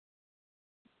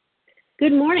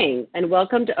Good morning, and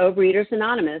welcome to Overeaters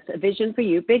Anonymous, a Vision for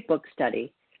You Big Book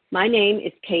study. My name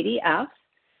is Katie F.,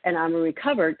 and I'm a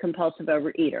recovered compulsive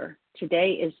overeater.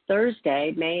 Today is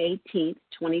Thursday, May 18th,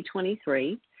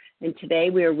 2023, and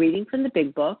today we are reading from the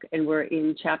Big Book, and we're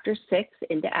in Chapter 6,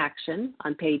 Into Action,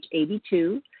 on page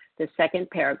 82, the second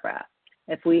paragraph.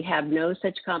 If we have no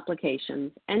such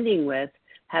complications, ending with,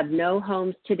 have no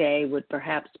homes today would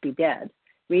perhaps be dead,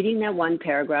 reading that one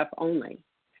paragraph only.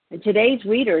 And today's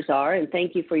readers are, and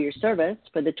thank you for your service,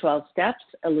 for the 12 Steps,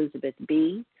 Elizabeth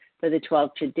B., for the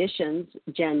 12 Traditions,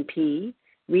 Jen P.,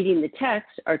 reading the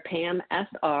text are Pam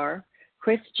S.R.,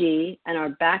 Chris G., and our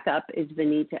backup is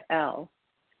Vanita L.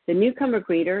 The newcomer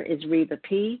greeter is Reva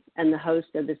P., and the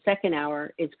host of the second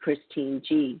hour is Christine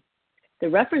G. The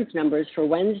reference numbers for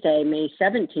Wednesday, May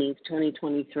 17th,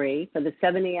 2023, for the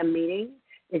 7 a.m. meeting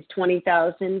is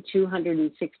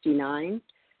 20,269.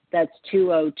 That's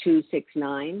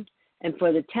 20269. And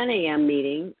for the 10 a.m.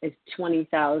 meeting is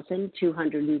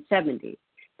 20,270.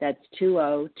 That's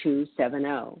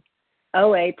 20270.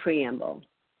 OA Preamble.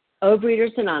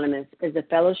 Overeaters Anonymous is a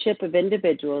fellowship of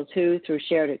individuals who, through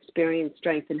shared experience,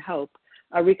 strength, and hope,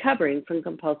 are recovering from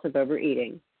compulsive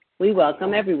overeating. We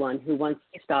welcome everyone who wants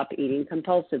to stop eating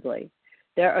compulsively.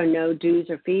 There are no dues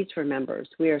or fees for members.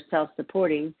 We are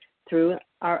self-supporting through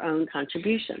our own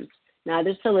contributions,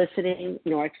 neither soliciting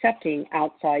nor accepting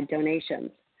outside donations.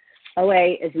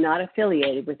 OA is not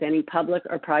affiliated with any public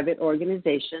or private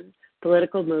organization,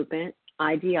 political movement,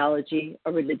 ideology,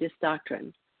 or religious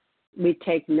doctrine. We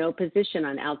take no position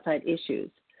on outside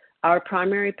issues. Our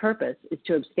primary purpose is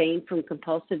to abstain from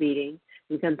compulsive eating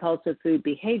and compulsive food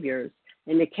behaviors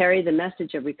and to carry the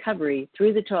message of recovery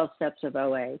through the 12 steps of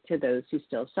OA to those who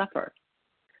still suffer.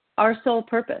 Our sole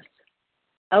purpose.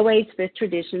 OA's fifth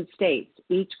tradition states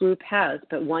each group has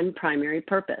but one primary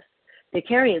purpose, to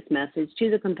carry its message to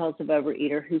the compulsive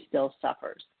overeater who still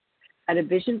suffers. At a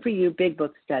Vision for You Big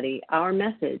Book study, our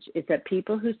message is that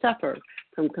people who suffer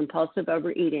from compulsive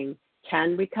overeating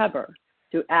can recover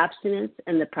through abstinence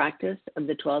and the practice of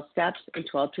the 12 steps and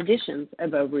 12 traditions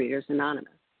of Overeaters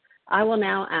Anonymous. I will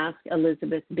now ask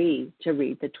Elizabeth B. to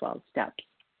read the 12 steps.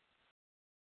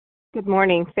 Good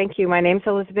morning. Thank you. My name's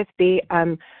Elizabeth B.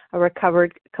 I'm a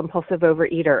recovered compulsive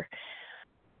overeater.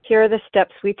 Here are the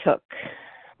steps we took,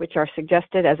 which are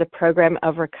suggested as a program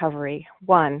of recovery.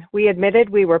 1, we admitted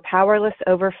we were powerless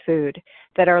over food,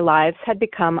 that our lives had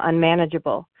become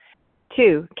unmanageable.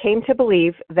 2, came to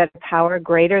believe that a power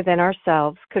greater than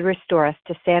ourselves could restore us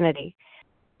to sanity.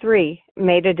 3,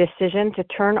 made a decision to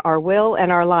turn our will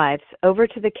and our lives over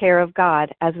to the care of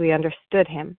God as we understood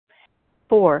Him.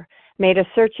 4, made a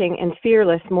searching and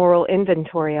fearless moral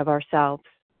inventory of ourselves.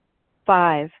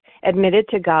 5, admitted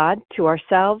to God, to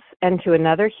ourselves, and to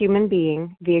another human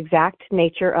being the exact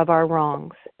nature of our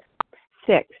wrongs.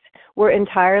 6, we're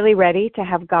entirely ready to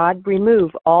have God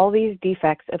remove all these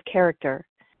defects of character.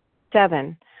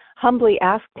 7, humbly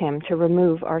asked Him to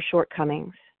remove our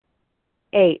shortcomings.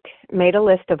 8, made a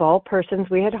list of all persons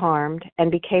we had harmed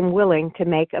and became willing to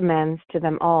make amends to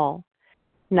them all.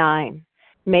 9,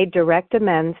 made direct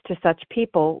amends to such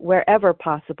people wherever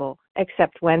possible,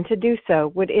 except when to do so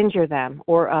would injure them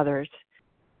or others.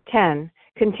 10,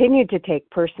 continued to take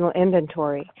personal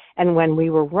inventory, and when we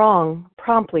were wrong,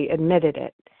 promptly admitted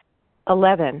it.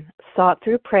 11, sought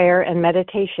through prayer and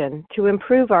meditation to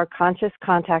improve our conscious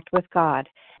contact with God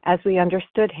as we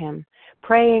understood Him,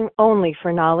 praying only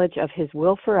for knowledge of His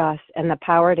will for us and the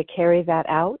power to carry that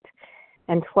out.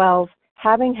 And 12,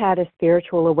 having had a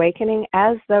spiritual awakening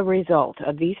as the result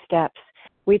of these steps,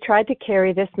 we tried to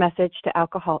carry this message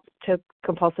to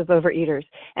compulsive overeaters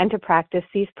and to practice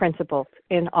these principles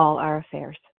in all our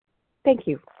affairs. Thank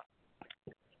you.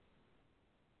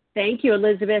 Thank you,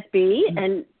 Elizabeth B.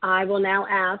 And I will now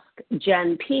ask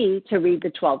Jen P. to read the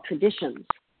 12 traditions.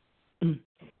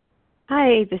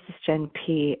 Hi, this is Jen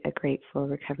P., a grateful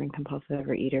recovering compulsive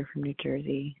overeater from New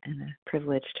Jersey, and a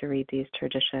privilege to read these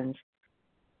traditions.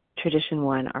 Tradition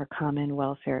 1, our common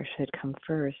welfare should come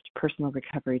first. Personal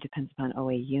recovery depends upon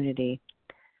OA unity.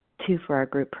 2, for our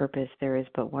group purpose, there is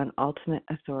but one ultimate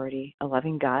authority, a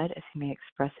loving God, as He may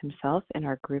express Himself in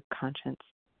our group conscience.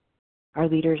 Our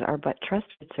leaders are but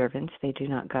trusted servants, they do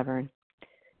not govern.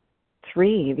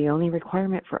 3, the only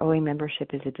requirement for OA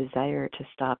membership is a desire to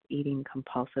stop eating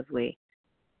compulsively.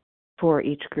 4,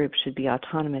 each group should be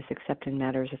autonomous except in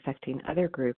matters affecting other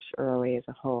groups or OA as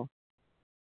a whole.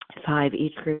 5,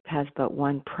 each group has but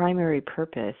one primary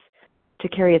purpose, to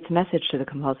carry its message to the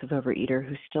compulsive overeater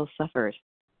who still suffers.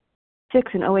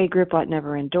 6, an OA group ought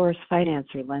never endorse,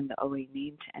 finance, or lend the OA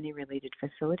name to any related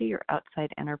facility or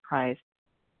outside enterprise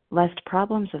lest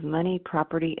problems of money,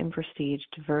 property, and prestige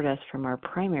divert us from our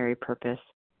primary purpose.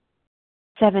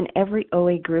 7, every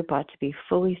OA group ought to be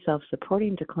fully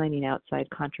self-supporting, declining outside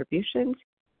contributions.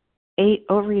 8,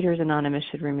 Overeaters Anonymous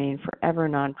should remain forever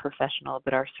non-professional,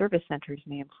 but our service centers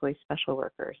may employ special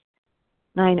workers.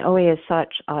 9, OA as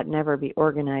such ought never be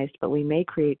organized, but we may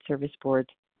create service boards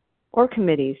or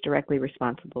committees directly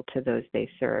responsible to those they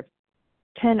serve.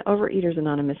 10, Overeaters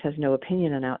Anonymous has no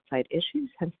opinion on outside issues,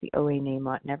 hence the OA name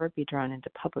ought never be drawn into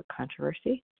public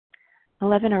controversy.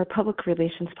 11, our public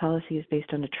relations policy is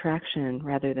based on attraction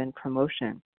rather than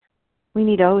promotion. We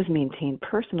need always maintain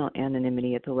personal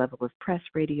anonymity at the level of press,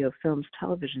 radio, films,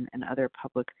 television, and other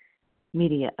public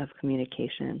media of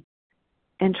communication.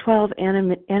 And 12,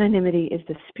 anonymity is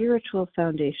the spiritual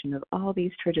foundation of all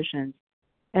these traditions,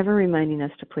 ever reminding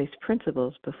us to place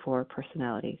principles before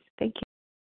personalities. Thank you.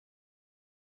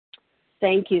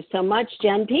 Thank you so much,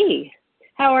 Jen P.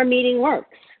 How our meeting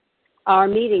works. Our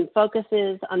meeting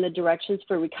focuses on the directions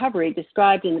for recovery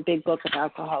described in the Big Book of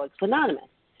Alcoholics Anonymous.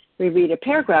 We read a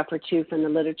paragraph or two from the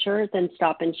literature, then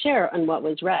stop and share on what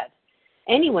was read.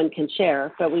 Anyone can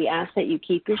share, but we ask that you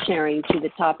keep your sharing to the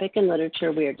topic and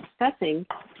literature we are discussing,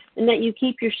 and that you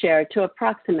keep your share to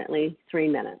approximately 3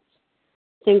 minutes.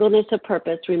 Singleness of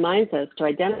purpose reminds us to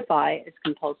identify as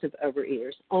compulsive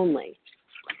overeaters only.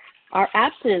 Our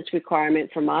abstinence requirement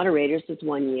for moderators is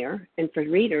 1 year, and for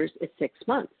readers is 6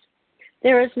 months.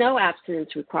 There is no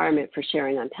abstinence requirement for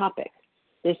sharing on topic.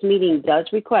 This meeting does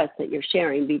request that your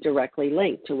sharing be directly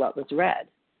linked to what was read.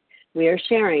 We are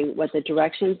sharing what the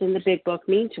directions in the Big Book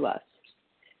mean to us.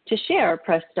 To share,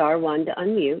 press star 1 to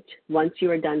unmute. Once you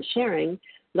are done sharing,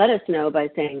 let us know by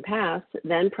saying pass,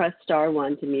 then press star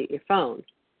 1 to mute your phone.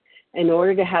 In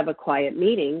order to have a quiet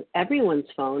meeting, everyone's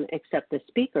phone except the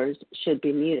speaker's should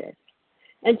be muted.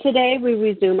 And today we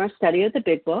resume our study of the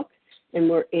Big Book, and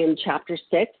we're in Chapter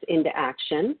 6, Into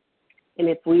Action. And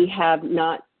if we have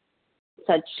no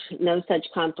such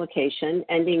complication,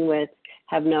 ending with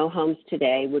have no homes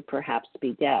today would perhaps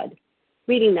be dead,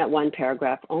 reading that one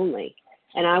paragraph only.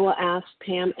 And I will ask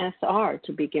Pam S.R.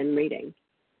 to begin reading.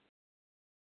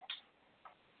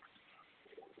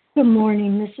 Good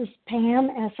morning. This is Pam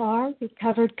S.R.,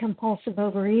 recovered compulsive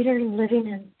overeater living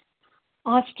in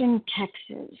Austin,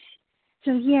 Texas.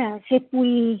 So yes, if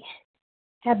we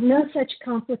have no such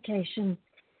complication,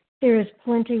 there is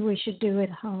plenty we should do at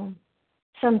home.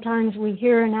 Sometimes we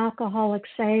hear an alcoholic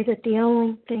say that the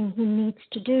only thing he needs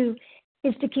to do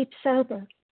is to keep sober.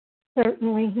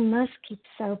 Certainly he must keep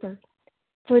sober,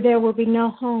 for there will be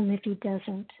no home if he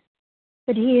doesn't.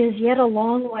 But he is yet a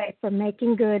long way from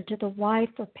making good to the wife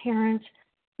or parents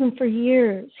whom for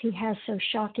years he has so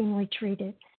shockingly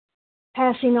treated.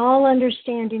 Passing all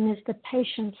understanding is the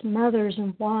patience mothers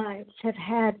and wives have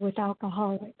had with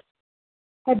alcoholics.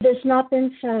 Had this not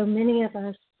been so, many of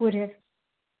us would have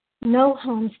no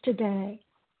homes today,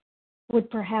 would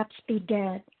perhaps be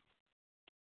dead.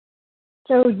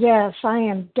 So yes, I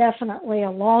am definitely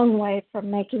a long way from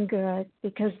making good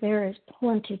because there is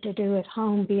plenty to do at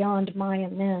home beyond my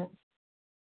amends.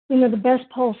 You know, the best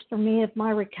pulse for me of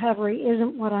my recovery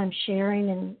isn't what I'm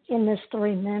sharing in this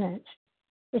 3 minutes.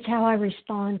 It's how I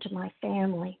respond to my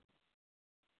family.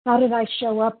 How did I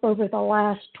show up over the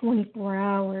last 24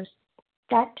 hours?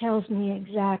 That tells me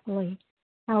exactly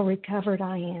how recovered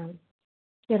I am.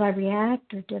 Did I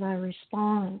react or did I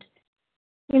respond?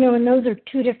 You know, and those are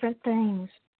two different things.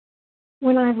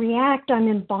 When I react, I'm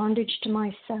in bondage to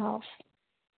myself.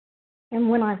 And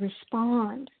when I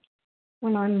respond,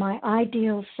 when I'm my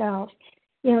ideal self,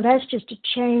 you know, that's just a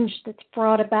change that's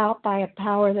brought about by a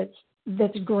power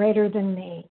that's greater than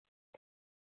me.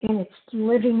 And it's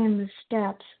living in the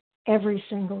steps every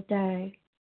single day.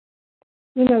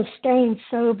 You know, staying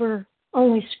sober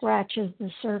only scratches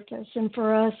the surface. And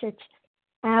for us, it's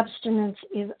abstinence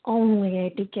is only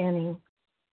a beginning.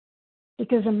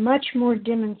 Because a much more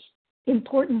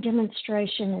important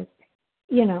demonstration is,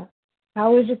 you know,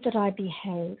 how is it that I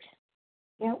behave?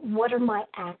 You know, what are my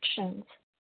actions?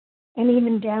 And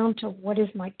even down to what is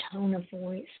my tone of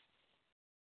voice?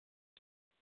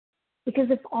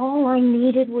 Because if all I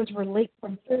needed was relief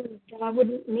from food, then I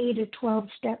wouldn't need a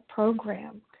 12-step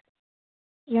program.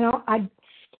 You know,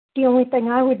 the only thing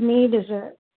I would need is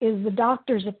the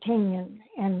doctor's opinion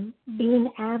and being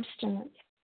abstinent.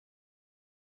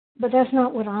 But that's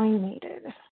not what I needed.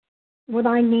 What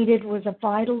I needed was a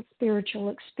vital spiritual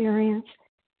experience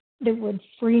that would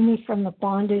free me from the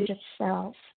bondage of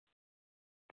self.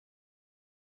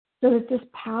 So that this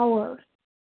power,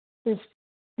 this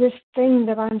thing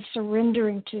that I'm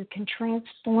surrendering to can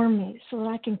transform me so that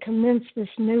I can commence this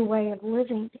new way of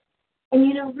living. And,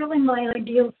 you know, really my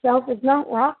ideal self is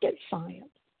not rocket science.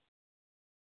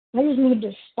 I just need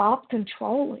to stop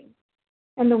controlling.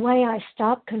 And the way I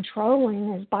stop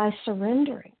controlling is by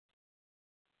surrendering.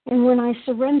 And when I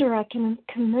surrender, I can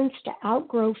commence to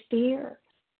outgrow fear.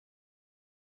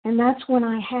 And that's when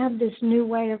I have this new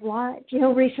way of life. You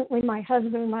know, recently my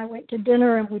husband and I went to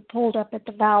dinner and we pulled up at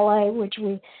the valet, which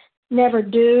we never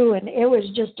do, and it was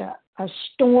just a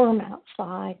storm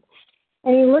outside.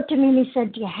 And he looked at me and he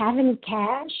said, "Do you have any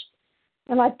cash?"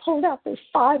 And I pulled out this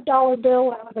 $5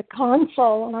 bill out of the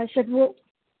console, and I said, "Well,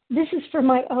 this is for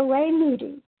my OA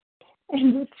meeting."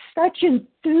 And with such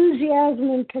enthusiasm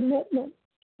and commitment,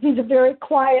 he's a very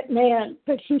quiet man,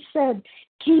 but he said,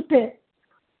 "Keep it.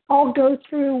 I'll go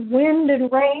through wind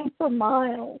and rain for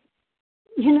miles."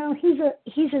 You know, he's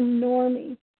a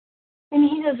normie, and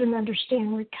he doesn't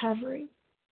understand recovery.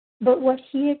 But what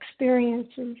he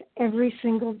experiences every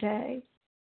single day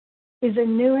is a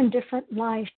new and different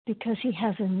life because he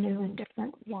has a new and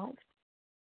different life.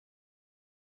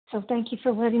 So thank you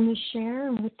for letting me share,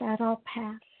 and with that, I'll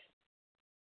pass.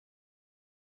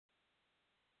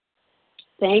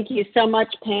 Thank you so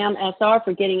much, Pam SR,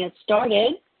 for getting us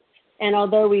started. And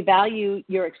although we value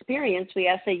your experience, we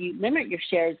ask that you limit your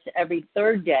shares to every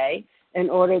third day in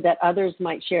order that others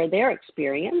might share their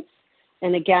experience.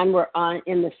 And again, we're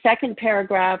in the second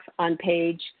paragraph on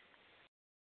page,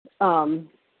 I'm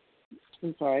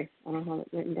sorry, I don't have it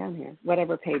written down here,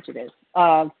 whatever page it is,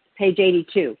 page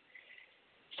 82.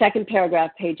 Second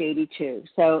paragraph, page 82.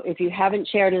 So if you haven't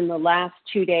shared in the last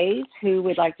 2 days, who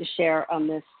would like to share on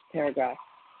this paragraph?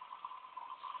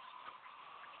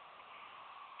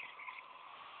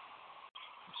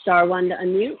 Star one to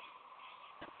unmute.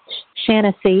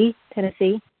 Shanna C.,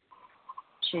 Tennessee.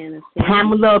 Shanna C.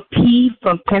 Pamela P.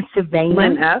 from Pennsylvania.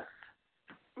 Lynn F.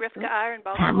 Rivka R. in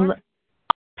Baltimore.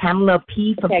 Pamela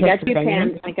P. from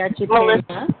Pennsylvania. I got you,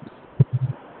 Pam.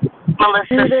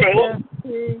 Melissa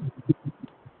C.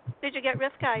 Did you get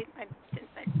Rivka? I didn't.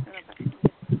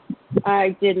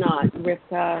 I did not.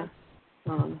 Rivka.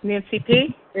 Nancy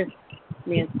P.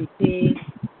 Nancy P.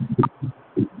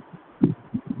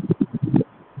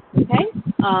 Okay.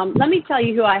 Let me tell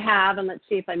you who I have, and let's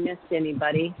see if I missed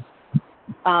anybody.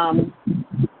 I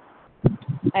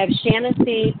have Shanna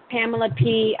C., Pamela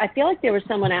P. I feel like there was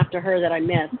someone after her that I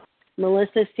missed.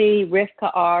 Melissa C.,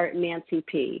 Rivka R., Nancy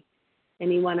P.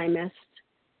 Anyone I missed?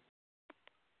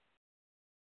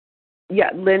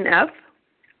 Yeah, Lynn F.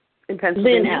 in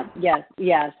Pennsylvania. Lynn F.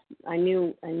 Yes. I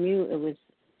knew it was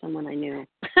someone I knew.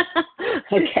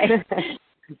 Okay.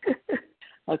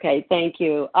 Okay, thank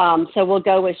you. So we'll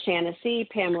go with Shanna C.,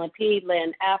 Pamela P.,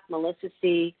 Lynn F., Melissa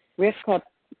C., Rivka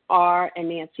R., and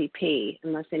Nancy P.,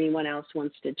 unless anyone else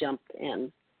wants to jump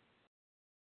in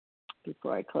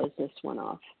before I close this one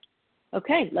off.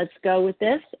 Okay, let's go with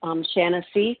this. Shanna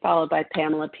C., followed by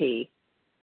Pamela P.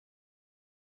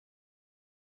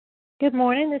 Good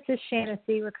morning. This is Shanna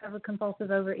C., recovered compulsive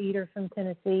overeater from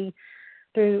Tennessee.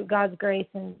 Through God's grace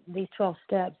and these 12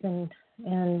 steps and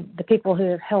the people who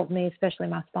have helped me, especially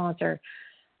my sponsor,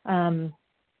 I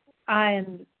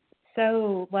am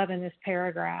so loving this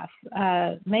paragraph,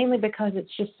 mainly because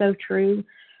it's just so true.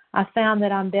 I found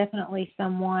that I'm definitely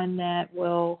someone that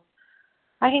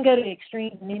I can go to the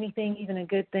extremes in anything, even a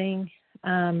good thing,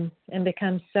 and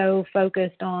become so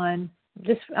focused on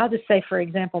I'll just say, for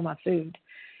example, my food.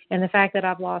 And the fact that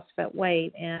I've lost that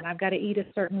weight and I've got to eat a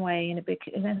certain way, and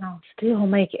then I'll still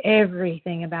make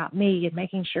everything about me and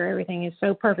making sure everything is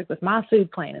so perfect with my food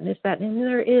plan and this, that, and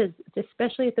there is,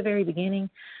 especially at the very beginning,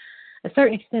 a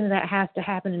certain extent of that has to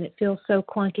happen, and it feels so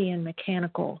clunky and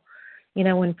mechanical. You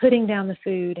know, when putting down the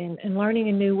food and learning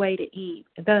a new way to eat,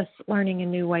 thus learning a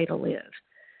new way to live.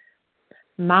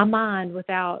 My mind,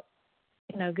 without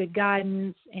good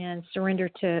guidance and surrender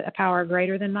to a power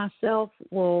greater than myself,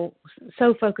 will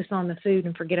so focus on the food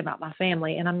and forget about my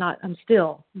family. And I'm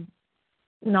still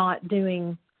not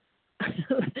doing,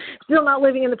 still not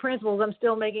living in the principles. I'm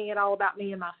still making it all about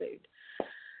me and my food.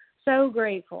 So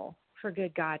grateful for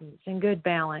good guidance and good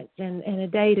balance and a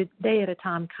day at a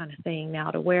time kind of thing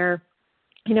now, to where,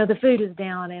 the food is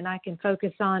down and I can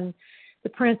focus on the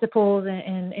principles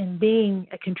and being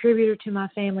a contributor to my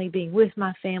family, being with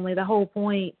my family. The whole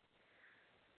point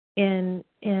in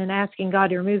asking God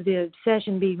to remove the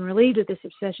obsession, being relieved of this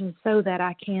obsession, so that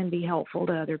I can be helpful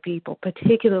to other people,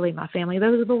 particularly my family.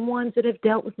 Those are the ones that have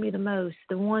dealt with me the most,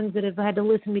 the ones that have had to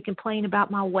listen to me complain about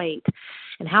my weight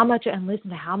and listen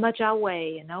to how much I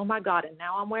weigh, and oh my God, and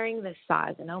now I'm wearing this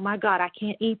size, and oh my God, I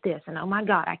can't eat this, and oh my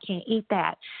God, I can't eat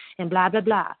that, and blah, blah,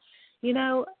 blah.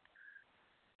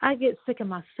 I get sick of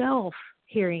myself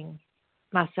hearing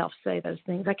myself say those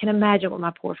things. I can imagine what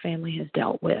my poor family has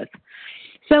dealt with.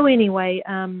 So anyway,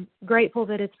 I'm grateful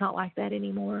that it's not like that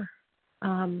anymore.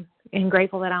 and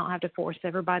grateful that I don't have to force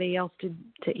everybody else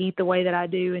to eat the way that I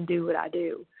do and do what I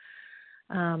do.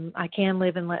 I can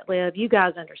live and let live. You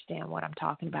guys understand what I'm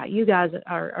talking about. You guys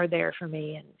are there for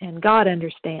me, and God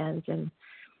understands, and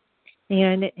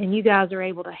you guys are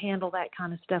able to handle that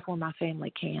kind of stuff where my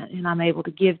family can't, and I'm able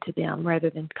to give to them rather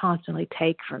than constantly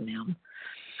take from them.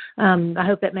 I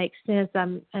hope that makes sense.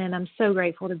 I'm so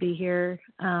grateful to be here.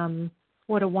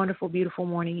 What a wonderful, beautiful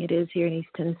morning it is here in East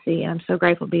Tennessee. I'm so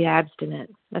grateful to be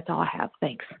abstinent. That's all I have.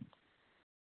 Thanks.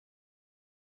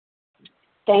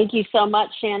 Thank you so much,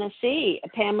 Shanna C.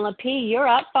 Pamela P., you're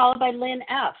up, followed by Lynn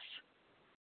F.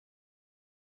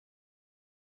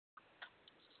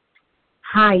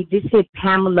 Hi, this is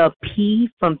Pamela P.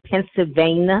 from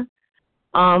Pennsylvania.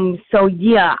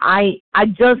 I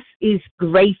just is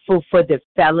grateful for the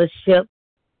fellowship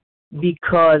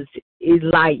because it's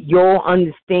like you'll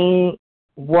understand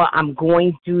what I'm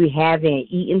going through having an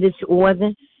eating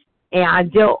disorder. And I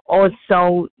just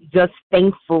also just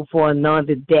thankful for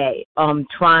another day,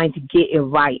 trying to get it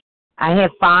right. I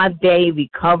had 5-day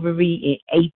recovery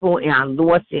in April, and I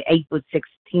lost it April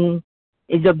 16th.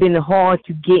 It's just been hard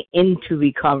to get into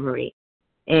recovery,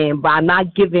 and by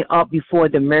not giving up before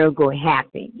the miracle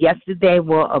happened. Yesterday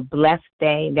was a blessed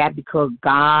day, that because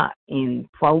God in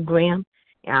program,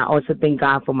 and I also thank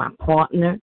God for my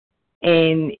partner.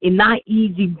 And it's not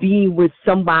easy being with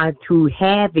somebody to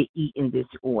have an eating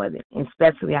disorder,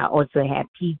 especially I also have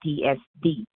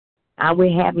PTSD. I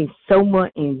was having so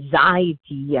much anxiety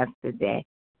yesterday,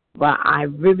 but I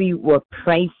really was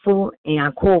prayerful, and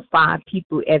I called 5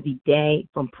 people every day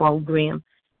from program,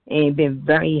 and been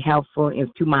very helpful, and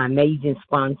to my amazing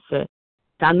sponsor.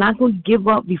 So I'm not going to give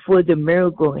up before the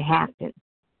miracle happens.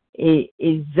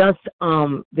 It's just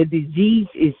the disease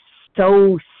is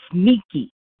so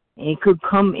sneaky. And it could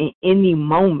come in any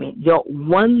moment. Just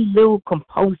one little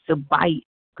compulsive bite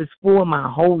could spoil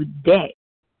my whole day.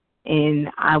 And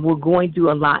I was going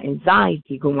through a lot of anxiety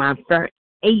because when I first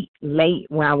ate late,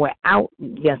 when I was out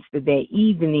yesterday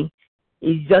evening,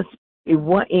 it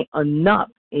wasn't enough.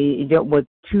 It just was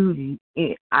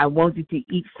I wanted to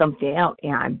eat something else,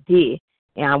 and I did.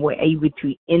 And I was able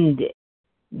to end it,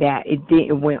 that it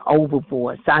didn't went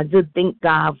overboard. So I just thank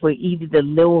God for even the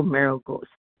little miracles.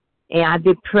 And I've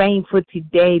been praying for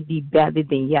today be better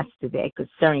than yesterday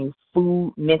concerning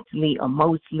food, mentally,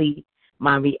 emotionally,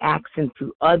 my reaction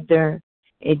to others,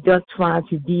 and just trying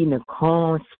to be in a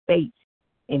calm space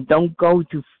and don't go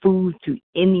to food, to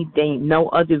anything, no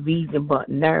other reason but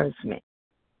nourishment.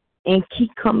 And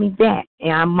keep coming back.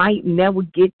 And I might never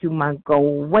get to my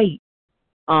goal weight.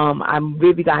 I'm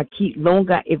really got to keep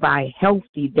longer. If I'm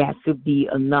healthy, that should be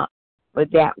enough.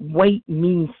 But that weight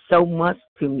means so much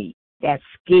to me. That's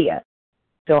scared.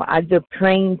 So I just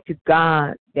praying to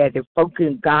God that the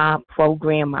Focus God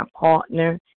program, my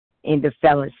partner, and the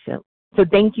fellowship. So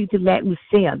thank you to let me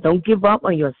share. Don't give up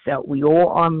on yourself. We all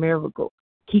are a miracle.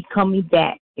 Keep coming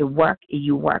back. It works, and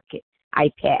you work it.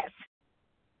 I pass.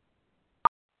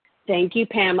 Thank you,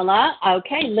 Pamela.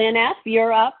 Okay, Lynn F.,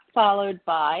 you're up, followed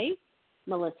by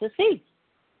Melissa C.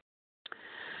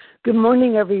 Good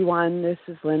morning, everyone. This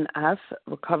is Lynn F.,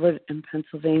 recovered in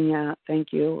Pennsylvania.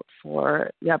 Thank you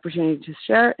for the opportunity to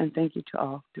share, and thank you to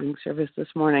all doing service this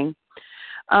morning.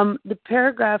 The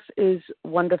paragraph is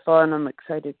wonderful, and I'm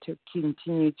excited to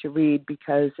continue to read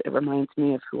because it reminds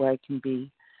me of who I can be.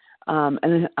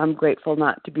 And I'm grateful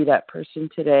not to be that person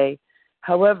today.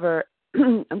 However,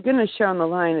 I'm going to share on the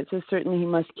line. It says, certainly he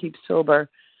must keep sober,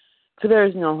 for there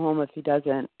is no home if he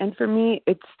doesn't. And for me,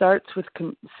 it starts with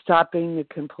stopping the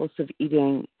compulsive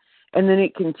eating, and then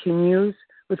it continues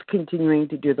with continuing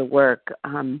to do the work.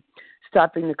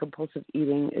 Stopping the compulsive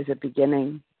eating is a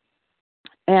beginning.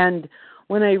 And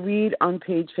when I read on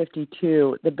page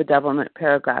 52, the bedevilment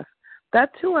paragraph,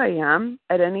 that's who I am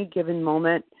at any given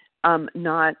moment,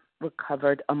 not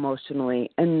recovered emotionally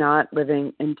and not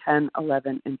living in 10,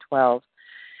 11, and 12.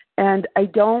 And I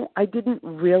didn't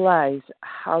realize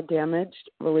how damaged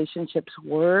relationships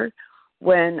were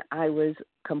when I was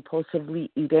compulsively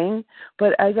eating.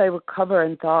 But as I recover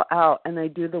and thaw out and I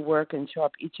do the work and show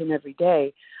up each and every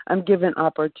day, I'm given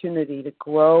opportunity to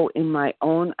grow in my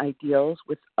own ideals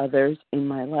with others in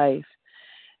my life.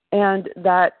 And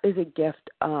that is a gift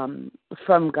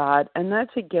from God. And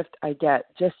that's a gift I get,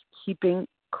 just keeping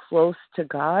close to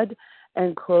God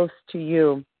and close to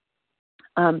you.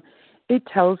 It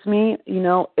tells me,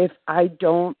 if I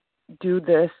don't do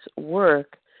this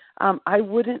work, I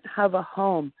wouldn't have a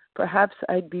home. Perhaps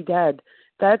I'd be dead.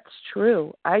 That's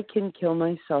true. I can kill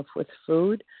myself with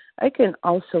food. I can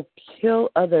also kill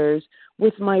others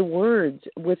with my words,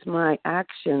 with my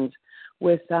actions,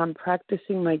 with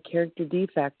practicing my character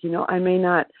defect. You know, I may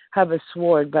not have a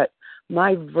sword, but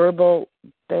my verbal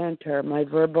banter, my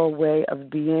verbal way of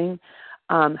being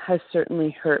has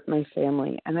certainly hurt my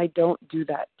family, and I don't do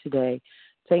that today.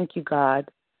 Thank you, God.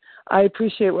 I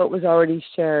appreciate what was already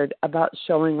shared about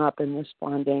showing up and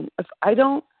responding. If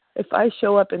I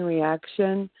show up in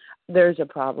reaction, there's a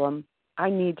problem. I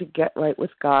need to get right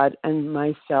with God and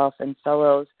myself and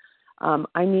fellows.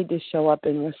 I need to show up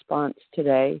in response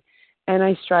today, and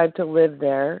I strive to live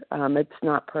there. It's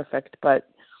not perfect, but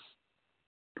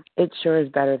it sure is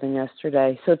better than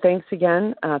yesterday. So thanks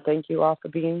again. Thank you all for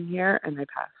being here, and I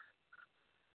pass.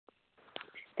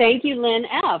 Thank you, Lynn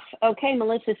F. Okay,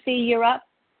 Melissa C., you're up,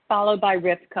 followed by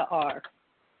Rivka R.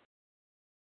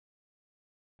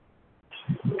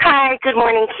 Hi, good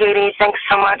morning, Katie. Thanks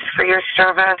so much for your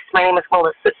service. My name is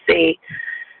Melissa C.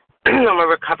 I'm a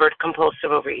recovered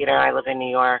compulsive overeater. I live in New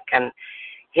York, and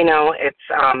you know, it's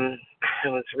I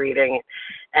was reading,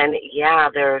 and yeah,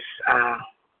 there's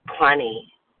plenty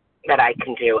that I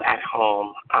can do at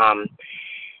home,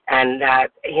 and that,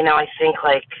 you know, I think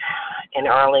like in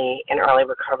early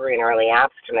recovery and early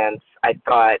abstinence, I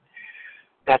thought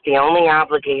that the only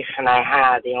obligation I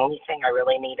had, the only thing I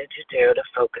really needed to do to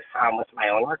focus on was my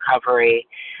own recovery,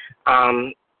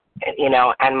 you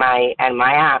know, and my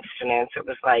abstinence. It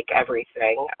was like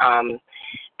everything,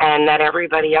 and that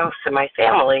everybody else in my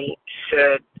family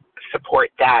should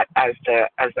support that as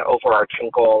the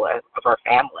overarching goal of our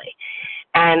family.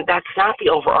 And that's not the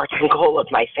overarching goal of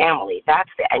my family. That's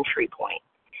the entry point.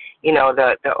 You know,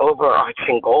 the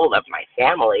overarching goal of my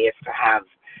family is to have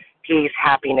peace,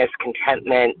 happiness,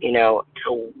 contentment, you know,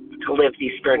 to live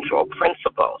these spiritual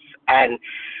principles. And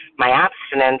my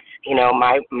abstinence, you know,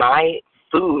 my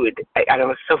food, I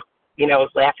was so, you know, I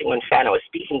was laughing when Shanna was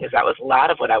speaking because that was a lot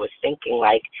of what I was thinking.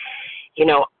 Like, you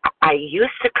know, I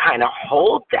used to kind of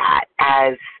hold that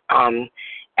as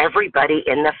everybody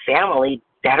in the family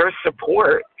better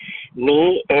support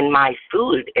me in my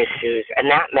food issues. And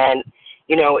that meant,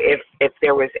 you know, if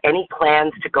there was any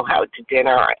plans to go out to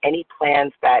dinner or any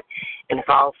plans that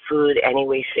involved food any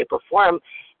way, shape, or form,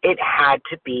 it had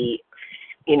to be,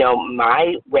 you know,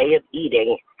 my way of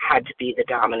eating had to be the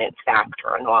dominant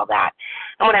factor and all that.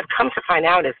 And what I've come to find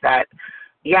out is that,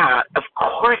 yeah, of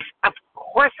course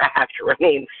I have to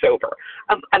remain sober.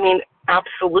 I mean,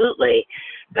 absolutely.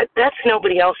 But that's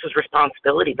nobody else's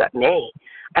responsibility but me.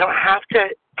 I don't have to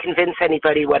convince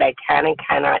anybody what I can and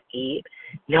cannot eat.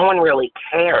 No one really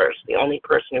cares. The only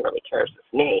person who really cares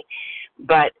is me.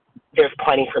 But there's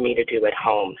plenty for me to do at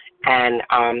home. And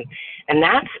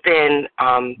that's been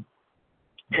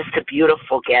just a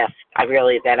beautiful gift,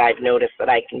 that I've noticed that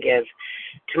I can give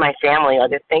to my family, are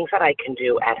the things that I can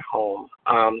do at home.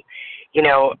 You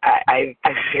know, I've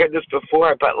shared this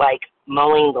before, but like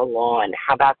mowing the lawn,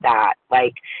 how about that?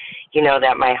 Like, you know,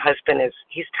 that my husband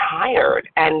he's tired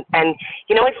and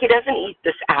you know what, he doesn't eat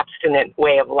this abstinent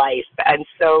way of life. And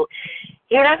so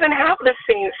he doesn't have the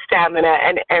same stamina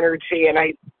and energy and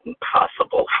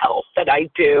possible health that I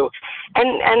do.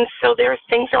 And so there's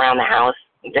things around the house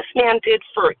this man did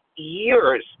for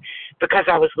years because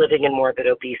I was living in morbid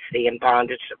obesity and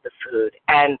bondage of the food.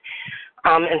 And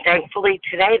thankfully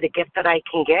today, the gift that I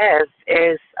can give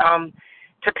is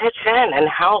to pitch in and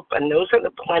help. And those are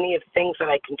the plenty of things that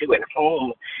I can do at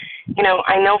home. You know,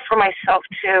 I know for myself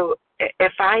too,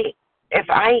 if I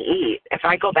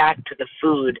go back to the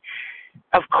food,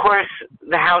 of course,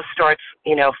 the house starts,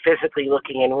 you know, physically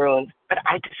looking in ruins, but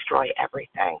I destroy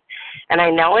everything. And I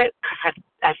know it because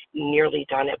I've nearly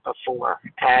done it before.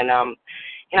 And,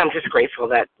 you know, I'm just grateful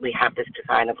that we have this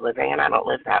design of living, and I don't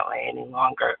live that way any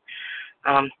longer.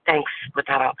 Thanks. With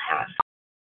that, I'll pass.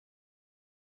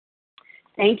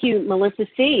 Thank you, Melissa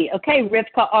C. Okay,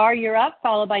 Rivka R., you're up,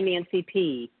 followed by Nancy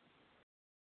P.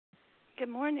 Good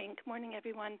morning. Good morning,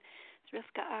 everyone. It's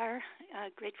Rivka R.,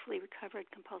 gratefully recovered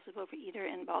compulsive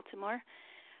overeater in Baltimore.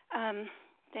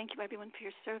 Thank you, everyone, for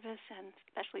your service, and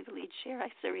especially the lead share. I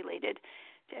so related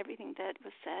to everything that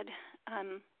was said.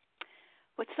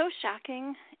 What's so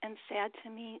shocking and sad to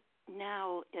me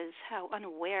now is how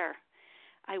unaware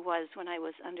I was when I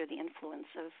was under the influence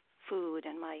of food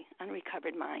and my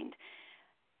unrecovered mind.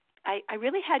 I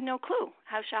really had no clue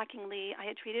how shockingly I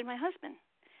had treated my husband.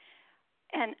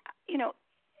 And, you know,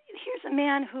 here's a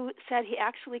man who said he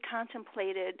actually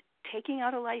contemplated taking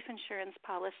out a life insurance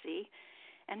policy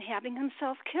and having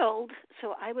himself killed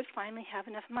so I would finally have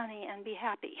enough money and be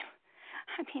happy.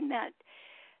 I mean,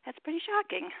 that's pretty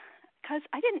shocking because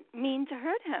I didn't mean to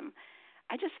hurt him.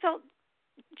 I just felt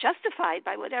justified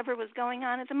by whatever was going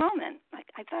on at the moment.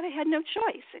 I thought I had no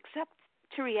choice except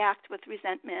to react with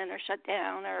resentment or shut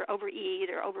down or overeat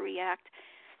or overreact.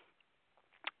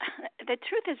 the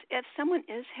truth is, if someone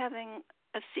is having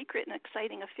a secret and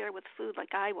exciting affair with food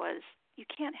like I was, you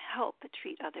can't help but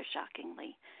treat others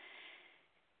shockingly.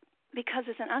 Because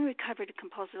as an unrecovered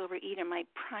compulsive overeater, my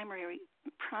primary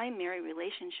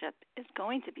relationship is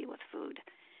going to be with food.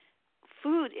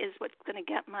 Food is what's going to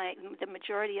get the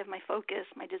majority of my focus,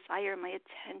 my desire, my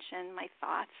attention, my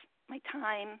thoughts, my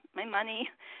time, my money,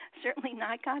 certainly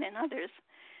not God and others.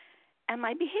 And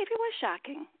my behavior was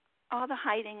shocking. All the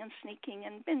hiding and sneaking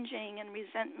and binging and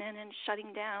resentment and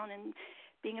shutting down and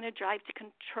being in a drive to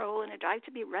control and a drive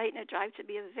to be right and a drive to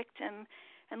be a victim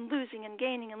and losing and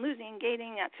gaining and losing and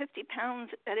gaining at 50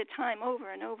 pounds at a time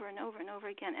over and over and over and over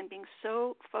again, and being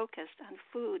so focused on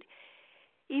food,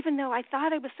 even though I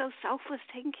thought I was so selfless,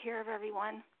 taking care of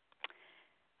everyone.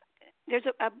 There's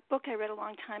a book I read a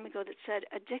long time ago that said,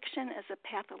 addiction is a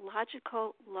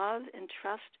pathological love and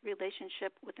trust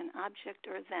relationship with an object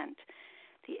or event.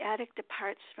 The addict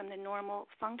departs from the normal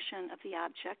function of the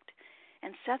object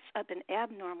and sets up an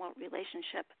abnormal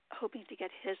relationship, hoping to get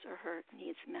his or her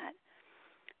needs met.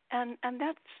 And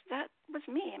that was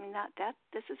me. I mean,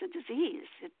 this is a disease.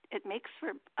 It makes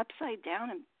for upside down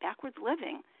and backwards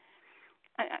living.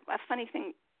 A funny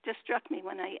thing just struck me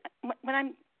when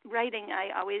I'm writing.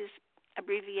 I always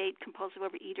abbreviate compulsive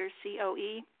overeater,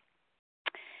 COE.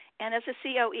 And as a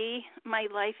COE, my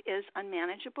life is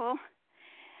unmanageable.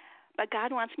 But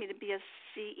God wants me to be a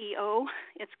CEO.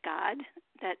 It's God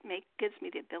that gives me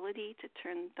the ability to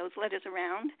turn those letters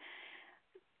around.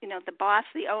 You know, the boss,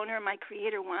 the owner, my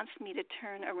creator wants me to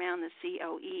turn around the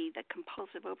COE, the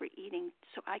compulsive overeating,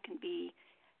 so I can be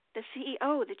the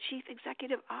CEO, the chief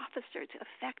executive officer, to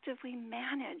effectively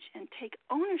manage and take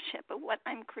ownership of what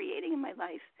I'm creating in my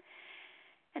life.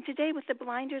 And today, with the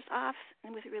blinders off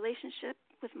and with a relationship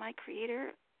with my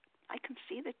creator, I can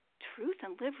see the truth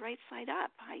and live right side up.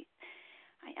 I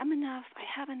am enough. I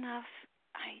have enough.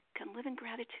 I can live in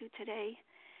gratitude today.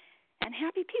 And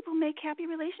happy people make happy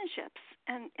relationships.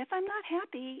 And if I'm not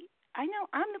happy, I know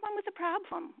I'm the one with the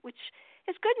problem, which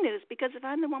is good news, because if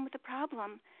I'm the one with the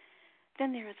problem,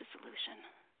 then there is a solution.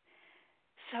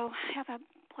 So have a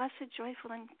blessed, joyful,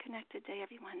 and connected day,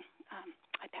 everyone.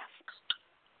 I pass.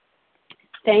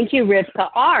 Thank you, Rivka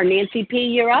R. Nancy P.,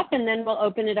 you're up, and then we'll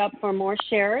open it up for more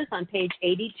shares on page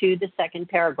 82, the second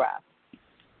paragraph.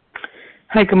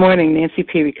 Hi, good morning. Nancy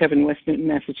P., recovered in West Newton,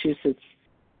 Massachusetts.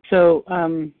 So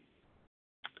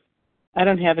I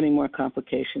don't have any more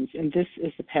complications, and this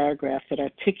is the paragraph that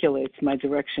articulates my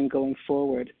direction going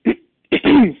forward.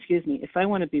 Excuse me. If I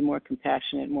want to be more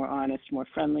compassionate, more honest, more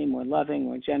friendly, more loving,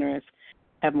 more generous,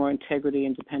 have more integrity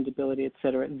and dependability,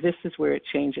 etc., this is where it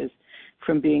changes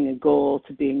from being a goal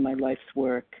to being my life's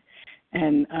work.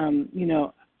 And,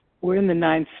 we're in the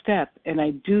 9th step, and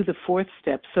I do the 4th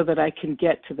step so that I can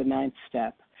get to the 9th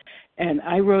step. And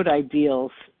I wrote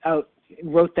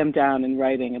them down in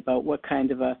writing about what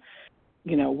kind of a,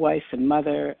 wife and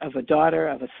mother, of a daughter,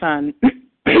 of a son,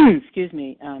 excuse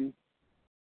me,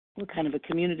 what kind of a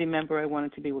community member I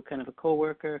wanted to be, what kind of a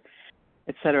coworker,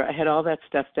 et cetera. I had all that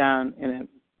stuff down in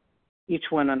each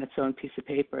one on its own piece of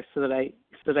paper so that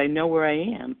I know where I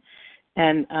am.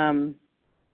 And,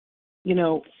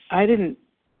 I didn't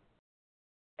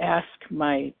ask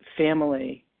my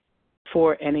family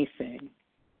for anything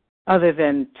other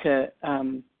than to,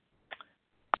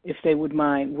 if they wouldn't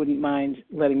mind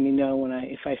letting me know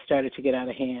if I started to get out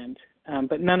of hand.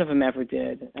 But none of them ever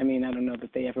did. I mean, I don't know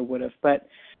that they ever would have. But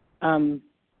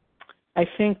I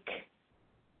think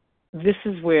this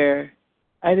is where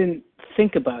I didn't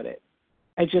think about it.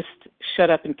 I just shut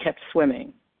up and kept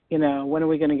swimming. When are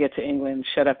we going to get to England?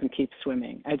 Shut up and keep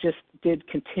swimming. I just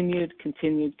continued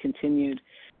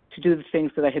to do the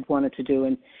things that I had wanted to do.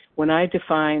 And when I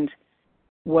defined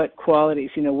what qualities,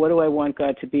 what do I want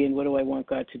God to be and what do I want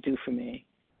God to do for me,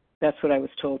 that's what I was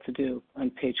told to do on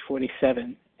page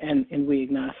 47 and in We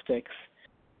Agnostics.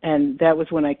 And that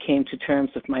was when I came to terms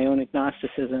with my own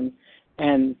agnosticism.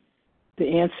 And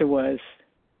the answer was,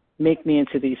 make me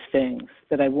into these things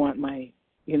that I want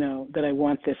that I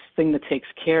want this thing that takes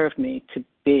care of me to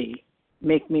be.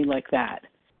 Make me like that.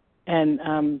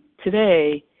 And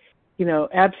today,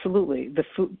 absolutely,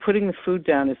 putting the food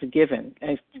down is a given.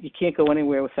 You can't go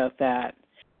anywhere without that.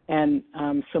 And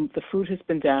so the food has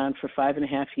been down for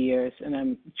 5.5 years, and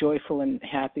I'm joyful and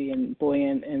happy and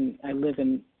buoyant, and I live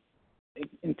in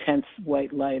intense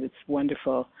white light. It's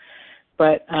wonderful.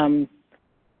 But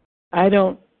I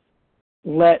don't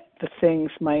let the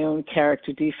things, my own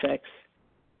character defects,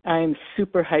 I'm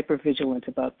super hyper vigilant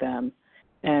about them,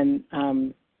 and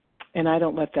I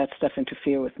don't let that stuff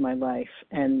interfere with my life.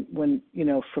 And when,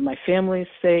 for my family's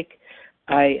sake,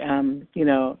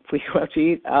 if we go out to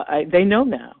eat, they know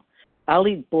now. I'll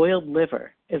eat boiled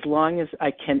liver as long as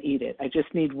I can eat it. I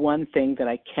just need one thing that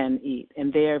I can eat,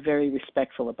 and they are very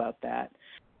respectful about that.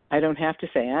 I don't have to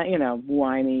say,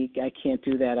 whiny, I can't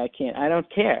do that, I don't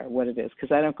care what it is,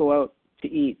 because I don't go out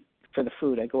to eat for the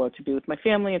food. I go out to be with my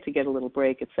family and to get a little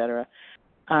break, etc.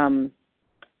 And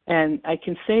I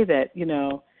can say that,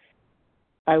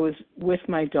 I was with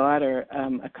my daughter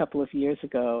a couple of years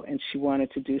ago, and she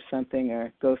wanted to do something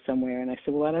or go somewhere, and I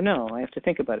said, well, I don't know. I have to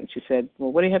think about it. And she said,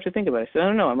 well, what do you have to think about? I said, I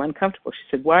don't know. I'm uncomfortable. She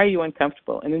said, why are you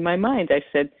uncomfortable? And in my mind, I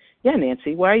said, yeah,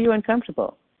 Nancy, why are you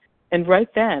uncomfortable? And right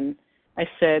then, I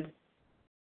said,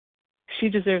 she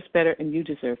deserves better and you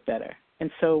deserve better.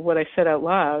 And so what I said out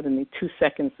loud in the 2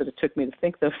 seconds that it took me to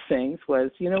think those things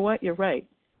was, you know what, you're right.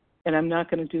 And I'm not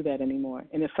going to do that anymore.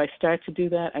 And if I start to do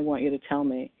that, I want you to tell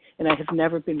me. And I have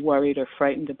never been worried or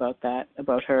frightened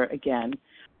about her again.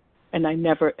 And I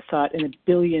never thought in a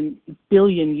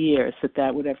billion years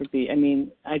that would ever be. I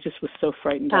mean, I just was so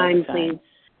frightened all the time. Please.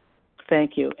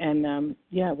 Thank you. And,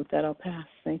 with that, I'll pass.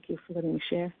 Thank you for letting me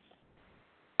share.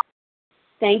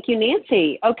 Thank you,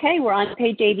 Nancy. Okay, we're on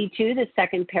page 82, the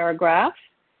second paragraph.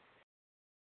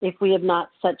 If we have not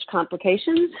such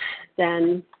complications,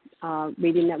 then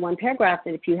reading that one paragraph.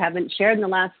 And if you haven't shared in the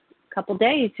last couple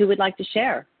days, who would like to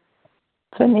share?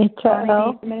 Vanita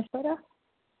L. from Minnesota.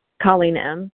 Colleen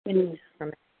M.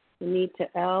 Vanita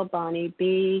L. Bonnie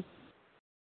B.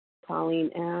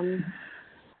 Colleen M.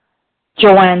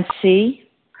 Joanne C.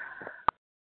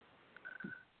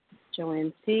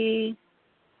 Joanne C.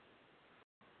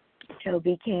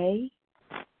 Toby K.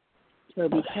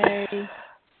 Toby K.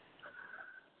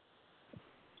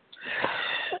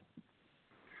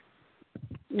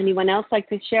 Anyone else like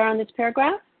to share on this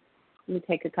paragraph? Let me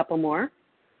take a couple more.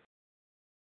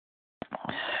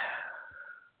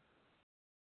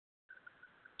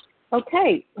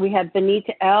 Okay, we have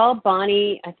Benita L,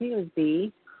 Bonnie, I think it was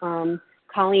B,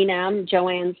 Colleen M,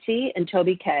 Joanne C, and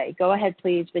Toby K. Go ahead,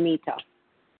 please, Benita.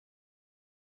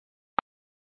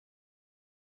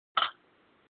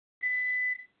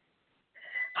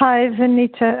 Hi,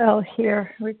 Vanita L.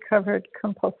 here, recovered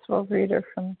compulsive overeater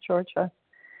from Georgia.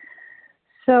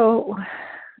 So,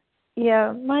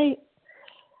 yeah,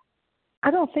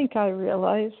 I don't think I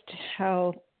realized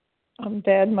how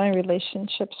bad my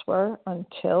relationships were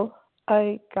until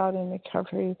I got in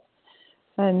recovery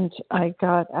and I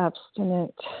got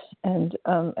abstinent. And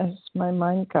as my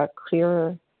mind got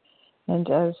clearer and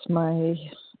as my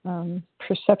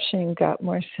perception got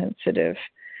more sensitive,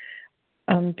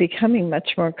 I'm becoming much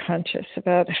more conscious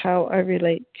about how I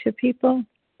relate to people.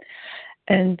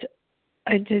 And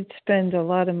I did spend a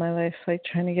lot of my life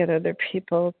trying to get other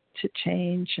people to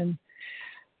change and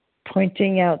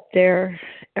pointing out their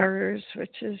errors,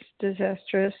 which is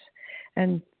disastrous,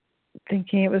 and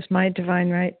thinking it was my divine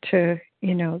right to,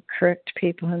 correct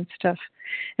people and stuff.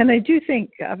 And I do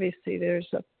think, obviously,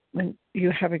 when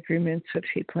you have agreements with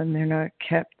people and they're not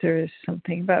kept, there is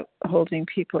something about holding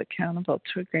people accountable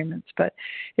to agreements, but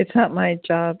it's not my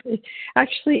job.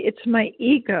 It's my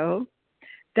ego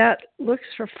that looks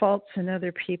for faults in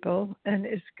other people and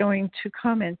is going to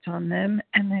comment on them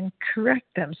and then correct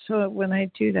them. So when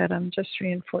I do that, I'm just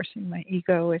reinforcing my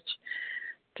ego, which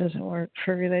doesn't work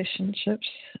for relationships,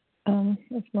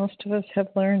 as most of us have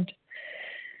learned.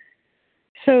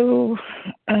 So,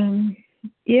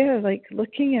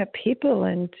 looking at people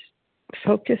and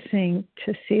focusing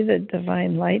to see the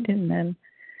divine light in them,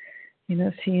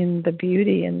 seeing the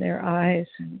beauty in their eyes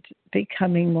and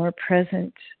becoming more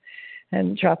present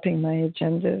and dropping my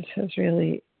agendas has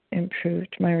really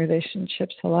improved my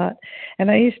relationships a lot.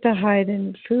 And I used to hide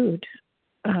in food.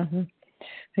 I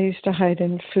used to hide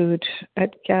in food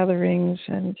at gatherings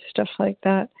and stuff like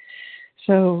that.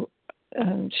 So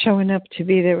showing up to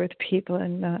be there with people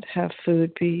and not have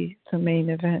food be the main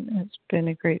event has been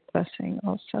a great blessing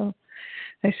also.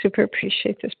 I super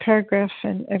appreciate this paragraph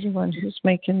and everyone who's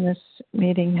making this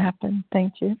meeting happen.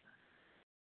 Thank you.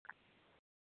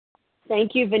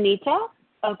 Thank you, Vanita.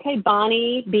 Okay,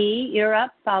 Bonnie B., you're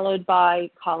up, followed by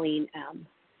Colleen M.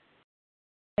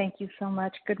 Thank you so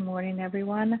much. Good morning,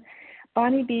 everyone.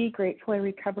 Bonnie B., gratefully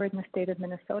recovered in the state of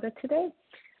Minnesota today.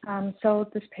 So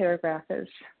this paragraph it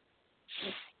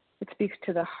speaks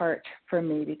to the heart for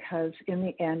me, because in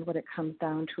the end, what it comes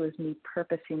down to is me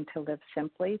purposing to live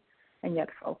simply and yet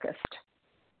focused.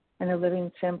 And the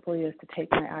living simply is to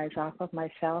take my eyes off of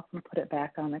myself and put it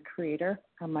back on the Creator,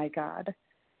 on my God.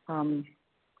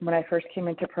 When I first came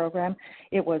into program,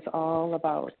 it was all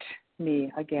about me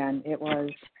again. It was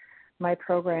my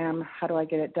program, how do I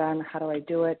get it done, how do I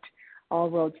do it? All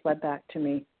roads led back to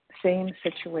me. Same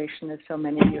situation as so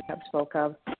many of you have spoke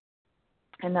of.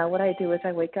 And now what I do is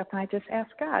I wake up and I just ask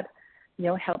God,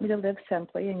 help me to live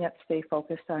simply and yet stay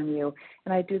focused on you.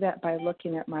 And I do that by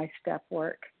looking at my step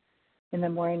work. In the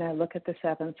morning, I look at the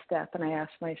 7th step and I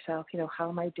ask myself, how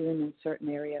am I doing in certain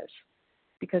areas?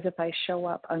 Because if I show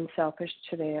up unselfish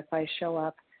today, if I show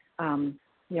up, in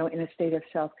a state of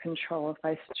self-control, if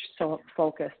I show up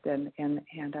focused and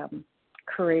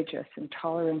courageous and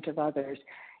tolerant of others,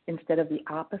 instead of the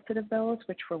opposite of those,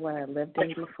 which were what I lived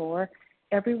in before,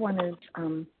 everyone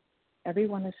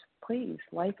is pleased.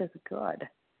 Life is good.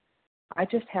 I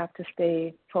just have to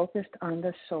stay focused on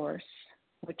the source,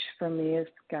 which for me is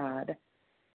God,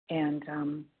 and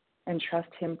trust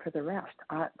Him for the rest.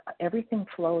 Everything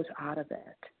flows out of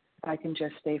it. I can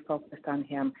just stay focused on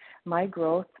Him. My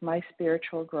growth, my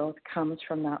spiritual growth, comes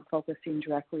from not focusing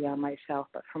directly on myself,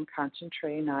 but from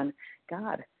concentrating on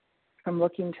God, from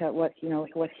looking to what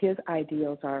His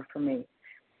ideals are for me.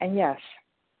 And yes,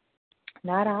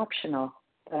 not optional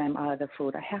that I'm out of the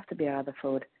food. I have to be out of the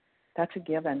food. That's a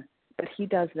given. But He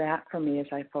does that for me as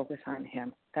I focus on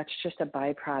Him. That's just a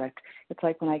byproduct. It's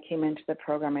like when I came into the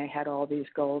program, I had all these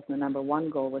goals, and the number one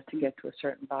goal was to get to a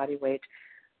certain body weight.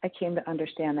 I came to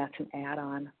understand that's an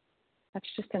add-on. That's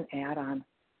just an add-on.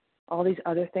 All these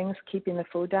other things, keeping the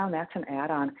food down, that's an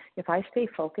add-on. If I stay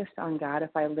focused on God,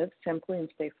 if I live simply and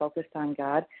stay focused on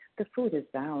God, the food is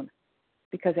down.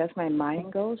 Because as my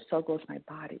mind goes, so goes my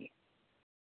body.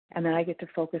 And then I get to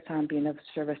focus on being of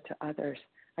service to others.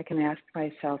 I can ask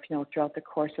myself, throughout the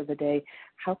course of the day,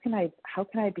 how can I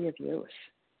be of use?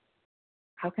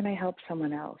 How can I help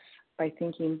someone else by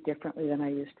thinking differently than I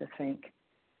used to think?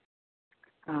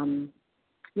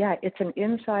 It's an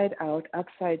inside-out,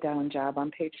 upside-down job.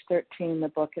 On page 13 in the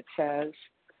book, it says,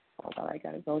 hold on, I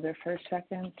got to go there for a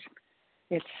second.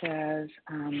 It says,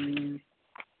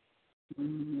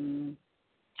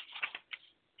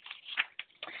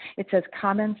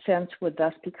 common sense would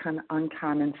thus become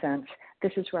uncommon sense.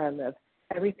 This is where I live.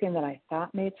 Everything that I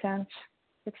thought made sense,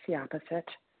 it's the opposite.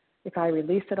 If I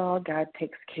release it all, God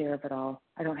takes care of it all.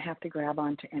 I don't have to grab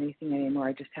onto anything anymore.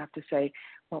 I just have to say,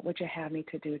 what would you have me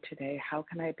to do today? How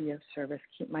can I be of service?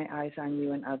 Keep my eyes on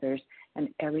you and others, and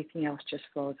everything else just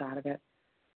flows out of it.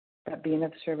 But being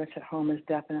of service at home is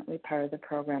definitely part of the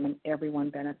program, and everyone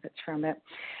benefits from it.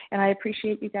 And I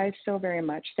appreciate you guys so very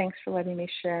much. Thanks for letting me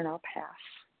share, and I'll pass.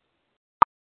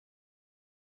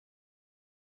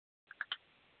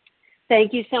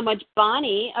 Thank you so much,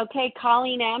 Bonnie. Okay,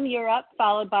 Colleen M., you're up,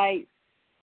 followed by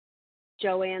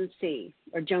Joanne C.,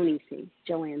 or Joni C.,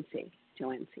 Joanne C.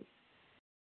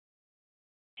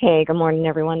 Hey, good morning,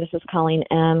 everyone. This is Colleen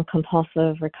M.,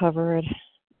 compulsive recovered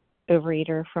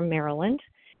overeater from Maryland.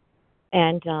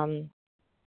 And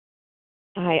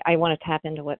I want to tap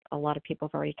into what a lot of people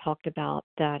have already talked about,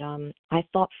 that I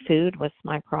thought food was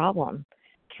my problem.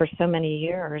 For so many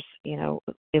years,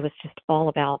 it was just all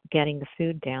about getting the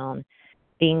food down,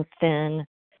 being thin,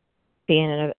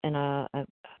 being in a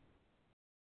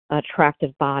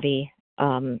attractive body,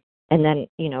 and then,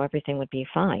 everything would be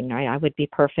fine, right? I would be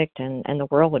perfect and the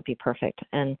world would be perfect.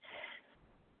 And,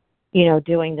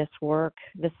 doing this work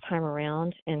this time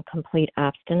around in complete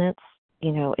abstinence,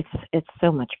 it's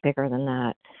so much bigger than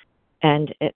that.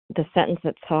 And the sentence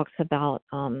that talks about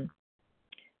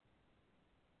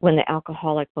when the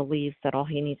alcoholic believes that all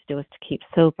he needs to do is to keep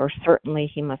sober, certainly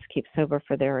he must keep sober,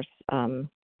 for there's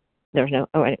no,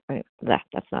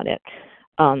 that's not it.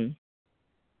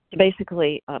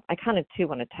 Basically, I kind of too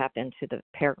want to tap into the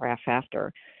paragraph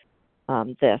after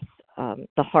this.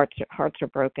 The hearts are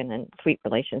broken and sweet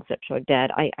relationships are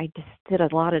dead. I just did a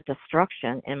lot of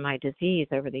destruction in my disease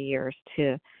over the years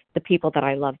to the people that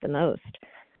I loved the most.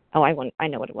 I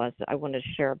know what it was. I wanted to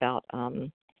share about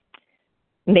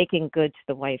making good to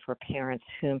the wife or parents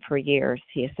whom for years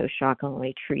he has so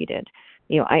shockingly treated.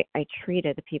 I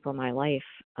treated the people in my life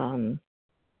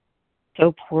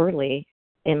so poorly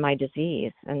in my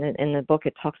disease. And in the book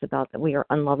it talks about that we are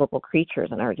unlovable creatures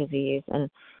in our disease, and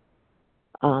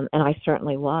I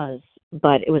certainly was,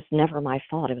 but it was never my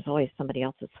fault. It was always somebody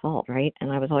else's fault, right?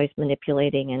 And I was always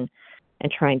manipulating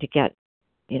and trying to get,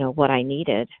 what I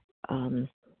needed,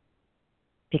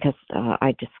 because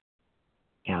I just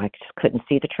couldn't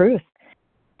see the truth.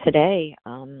 Today,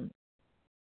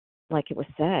 like it was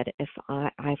said, if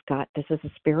I've got, this is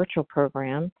a spiritual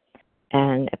program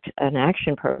and an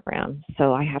action program,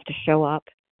 so I have to show up,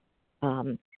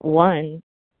 one,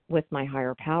 with my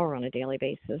higher power on a daily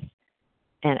basis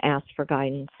and ask for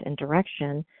guidance and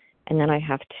direction, and then I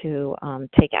have to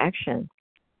take action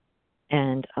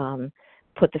and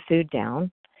put the food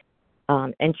down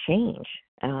and change.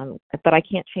 But I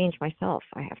can't change myself.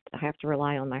 I have to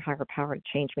rely on my higher power to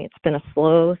change me. It's been a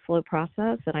slow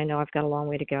process, and I know I've got a long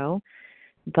way to go.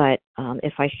 But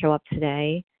if I show up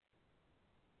today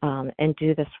and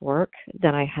do this work,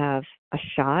 then I have a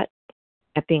shot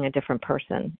at being a different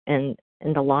person and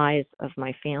in the lives of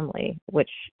my family, which,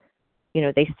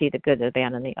 they see the good, the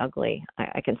bad, and the ugly.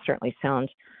 I can certainly sound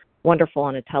wonderful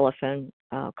on a telephone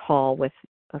call with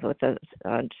a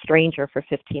stranger for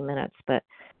 15 minutes, but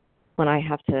when I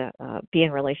have to be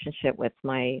in relationship with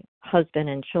my husband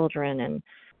and children and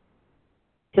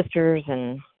sisters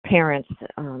and parents,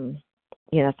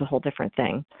 that's a whole different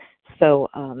thing. So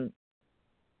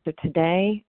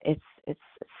today it's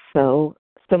so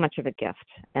much of a gift,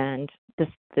 and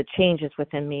the changes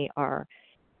within me are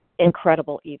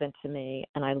incredible even to me.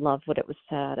 And I love what it was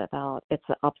said about it's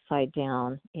an upside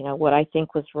down. What I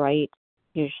think was right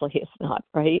usually is not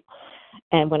right,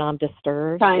 and when I'm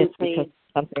disturbed, it's because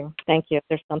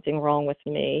there's something wrong with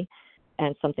me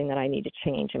and something that I need to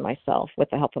change in myself with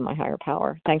the help of my higher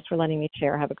power. Thanks for letting me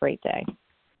share. Have a great day.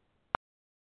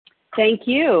 Thank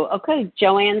you. Okay,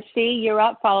 Joanne C., you're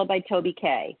up, followed by Toby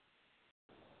K.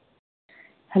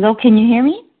 Hello, can you hear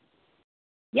me?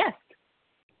 Yes.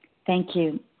 Thank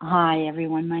you. Hi,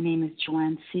 everyone. My name is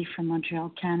Joanne C. from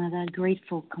Montreal, Canada.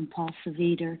 Grateful compulsive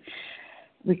eater,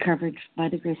 recovered by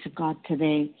the grace of God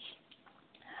today.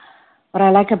 What I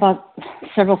like about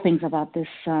several things about this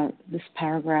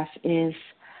paragraph is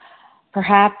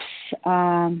perhaps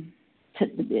no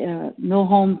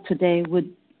home today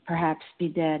would perhaps be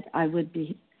dead. I would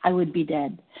be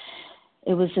dead.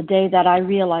 It was a day that I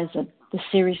realized that the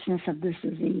seriousness of this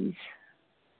disease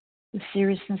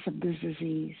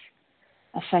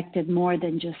affected more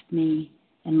than just me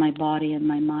and my body and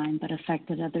my mind, but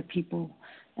affected other people,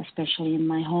 especially in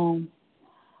my home.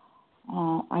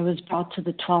 I was brought to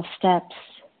the 12 steps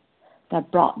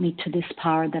that brought me to this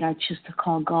power that I choose to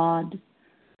call God,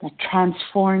 that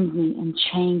transformed me and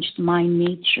changed my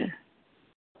nature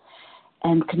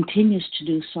and continues to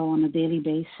do so on a daily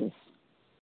basis.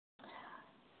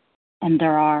 And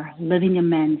there are living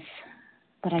amends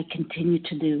that I continue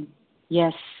to do.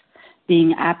 Yes,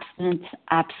 being abstinent,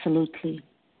 absolutely.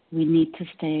 We need to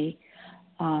stay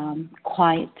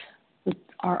quiet with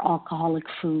our alcoholic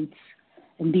foods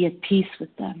and be at peace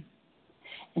with them,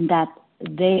 and that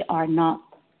they are not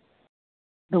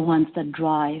the ones that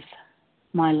drive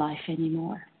my life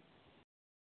anymore.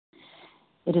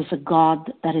 It is a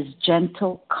God that is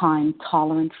gentle, kind,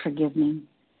 tolerant, forgiving,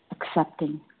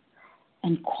 accepting,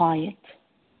 and quiet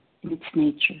in its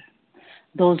nature.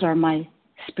 Those are my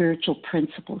spiritual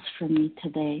principles for me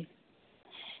today,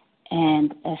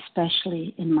 and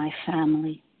especially in my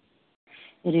family.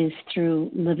 It is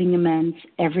through living amends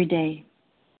every day,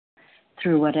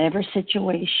 through whatever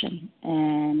situation.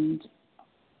 And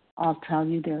I'll tell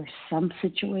you, there are some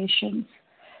situations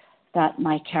that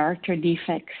my character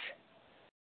defects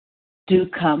do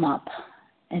come up,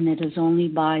 and it is only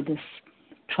by this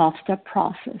 12-step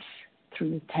process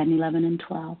through the 10, 11, and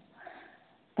 12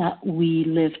 that we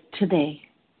live today.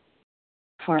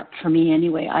 For me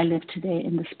anyway, I live today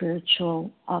in the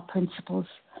spiritual principles,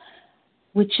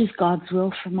 which is God's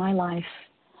will for my life.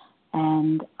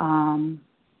 And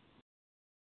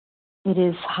it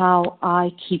is how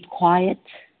I keep quiet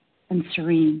and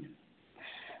serene.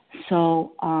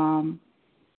 So,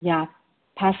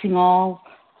 passing all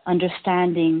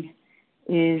understanding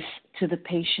is to the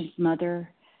patient mother,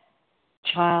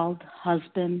 child,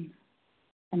 husband,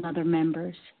 and other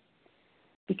members.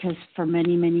 Because for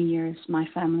many, many years, my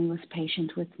family was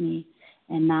patient with me,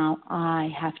 and now I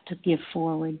have to give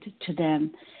forward to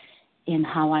them in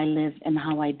how I live and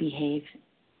how I behave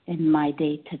in my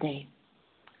day-to-day.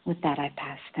 With that, I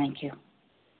pass. Thank you.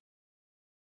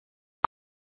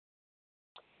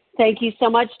 Thank you so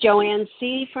much, Joanne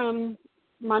C. from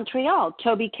Montreal.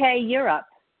 Toby K., you're up.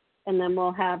 And then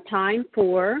we'll have time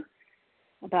for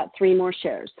about 3 more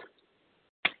shares.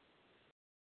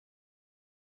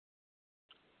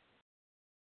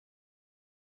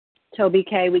 Toby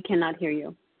K., we cannot hear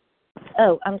you.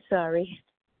 Oh, I'm sorry.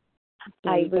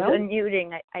 I was go.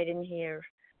 unmuting. I didn't hear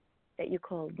that you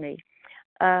called me.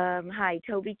 Hi,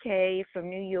 Toby K. from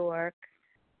New York,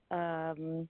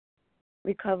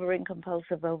 recovering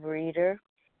compulsive overeater.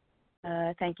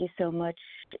 Thank you so much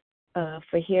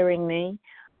for hearing me.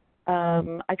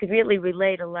 I could really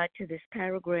relate a lot to this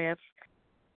paragraph.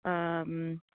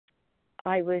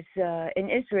 I was in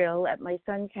Israel at my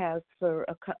son's house for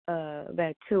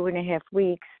about 2.5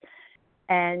 weeks,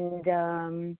 and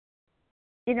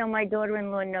my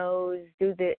daughter-in-law knows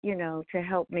to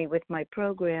help me with my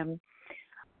program.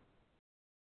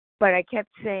 But I kept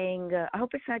saying, I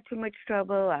hope it's not too much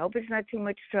trouble. I hope it's not too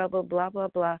much trouble. Blah blah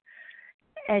blah.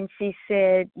 And she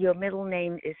said, "Your middle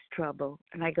name is Trouble."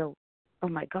 And I go, "Oh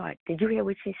my God, did you hear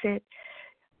what she said?"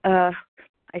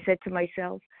 I said to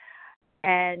myself,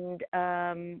 And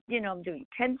I'm doing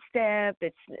 10-step.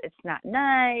 It's not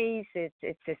nice.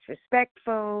 It's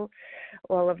disrespectful,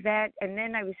 all of that. And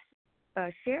then I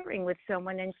was sharing with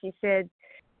someone, and she said,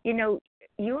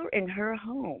 you're in her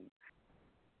home.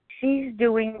 She's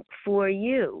doing for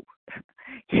you.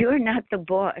 You're not the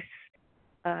boss.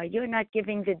 You're not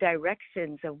giving the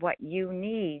directions of what you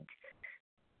need.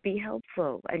 Be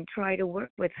helpful and try to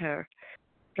work with her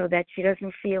so that she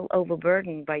doesn't feel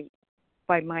overburdened by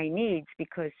my needs,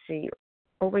 because she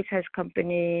always has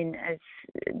company and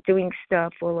is doing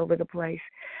stuff all over the place.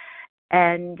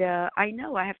 And I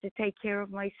know I have to take care of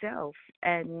myself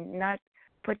and not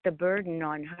put the burden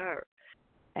on her.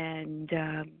 And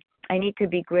I need to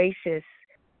be gracious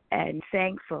and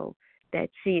thankful that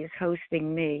she is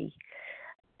hosting me.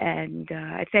 And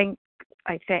I thank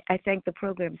the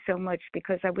program so much,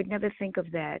 because I would never think of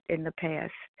that in the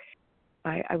past.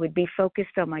 I would be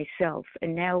focused on myself,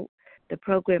 and now the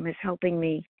program is helping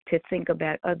me to think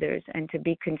about others and to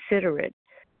be considerate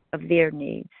of their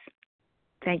needs.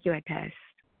 Thank you. I pass.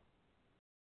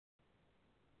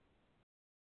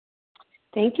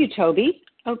 Thank you, Toby.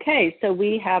 Okay, so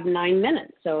we have 9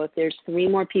 minutes. So if there's 3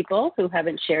 more people who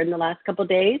haven't shared in the last couple of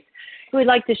days who would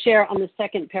like to share on the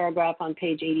second paragraph on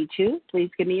page 82, please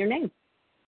give me your name.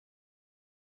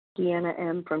 Deanna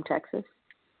M. from Texas.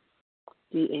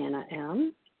 Deanna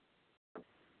M.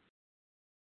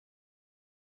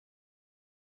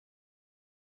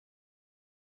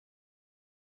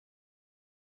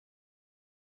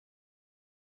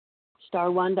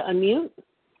 *1 to unmute.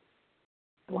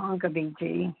 Blanca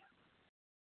BG.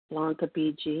 Blanca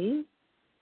BG.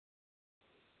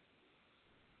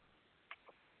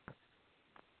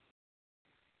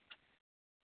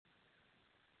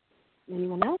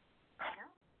 Anyone else?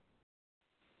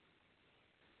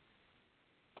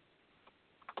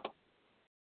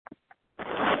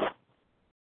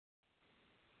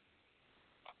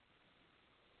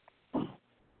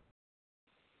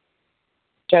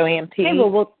 Joanne P. Okay,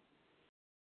 well,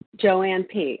 Joanne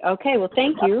P. Okay, well,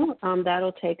 thank you.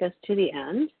 That'll take us to the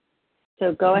end.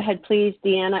 So go ahead, please,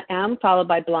 Deanna M., followed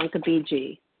by Blanca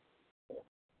BG.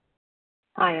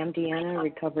 Hi, I'm Deanna,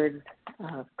 recovered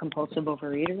compulsive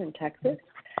overeater in Texas.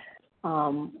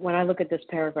 When I look at this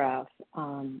paragraph,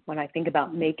 when I think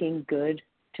about making good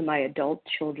to my adult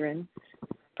children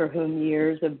for whom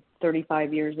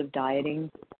 35 years of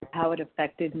dieting, how it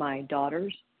affected my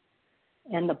daughters,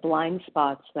 and the blind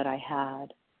spots that I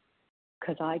had,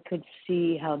 because I could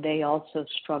see how they also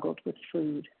struggled with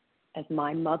food as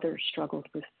my mother struggled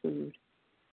with food.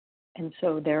 And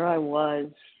so there I was,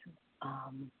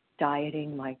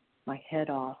 dieting my head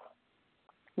off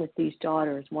with these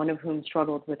daughters, one of whom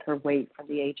struggled with her weight from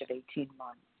the age of 18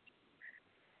 months.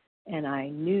 And I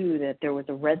knew that there was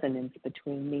a resonance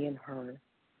between me and her.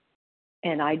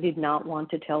 And I did not want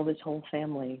to tell this whole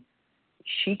family,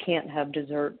 she can't have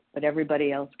dessert, but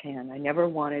everybody else can. I never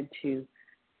wanted to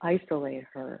isolate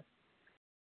her.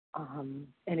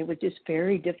 And it was just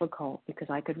very difficult because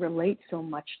I could relate so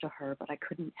much to her, but I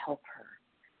couldn't help her.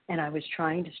 And I was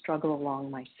trying to struggle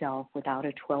along myself without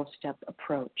a 12-step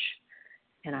approach.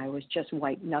 And I was just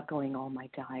white-knuckling all my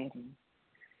dieting.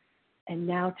 And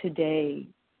now today,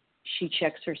 she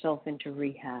checks herself into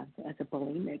rehab as a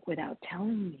bulimic without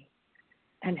telling me.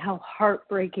 And how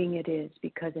heartbreaking it is,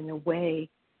 because in a way,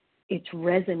 it's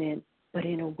resonant, but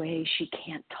in a way, she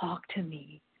can't talk to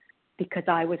me because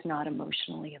I was not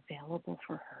emotionally available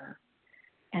for her.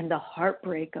 And the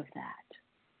heartbreak of that.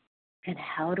 And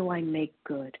how do I make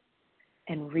good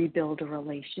and rebuild a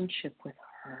relationship with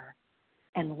her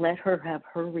and let her have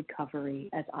her recovery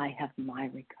as I have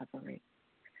my recovery?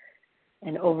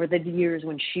 And over the years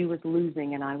when she was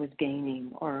losing and I was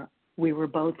gaining, or we were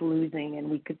both losing and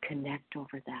we could connect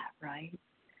over that, right?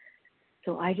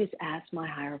 So I just asked my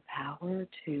higher power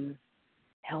to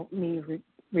help me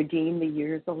redeem the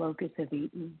years the locusts have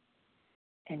eaten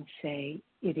and say,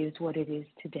 it is what it is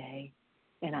today.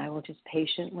 And I will just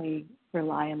patiently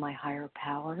rely on my higher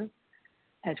power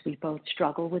as we both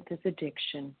struggle with this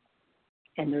addiction.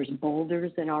 And there's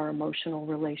boulders in our emotional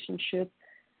relationship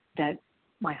that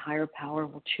my higher power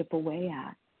will chip away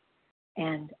at.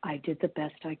 And I did the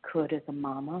best I could as a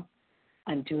mama.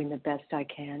 I'm doing the best I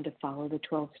can to follow the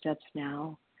 12 steps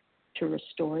now to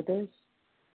restore this.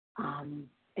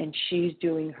 And she's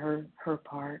doing her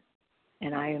part,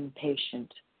 and I am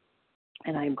patient.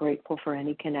 And I'm grateful for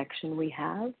any connection we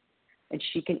have. And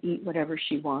she can eat whatever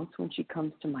she wants when she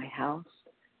comes to my house.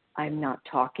 I'm not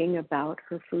talking about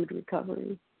her food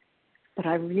recovery. But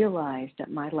I realized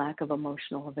that my lack of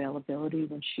emotional availability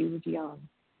when she was young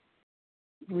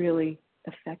really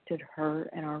affected her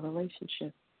and our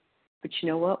relationship. But you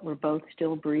know what? We're both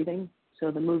still breathing,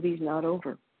 So the movie's not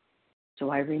over. So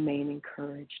I remain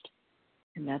encouraged.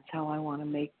 And that's how I want to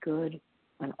make good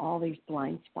on all these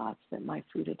blind spots that my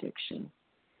food addiction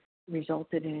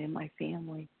resulted in my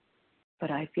family.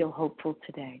 But I feel hopeful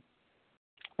today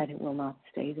that it will not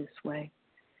stay this way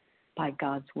by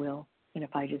God's will. And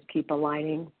if I just keep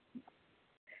aligning,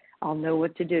 I'll know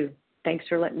what to do. Thanks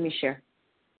for letting me share.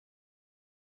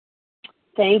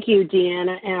 Thank you,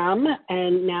 Deanna M.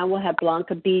 And now we'll have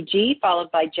Blanca BG,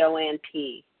 followed by Joanne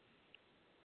P.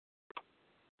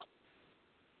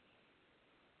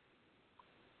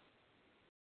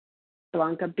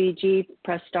 Blanca BG,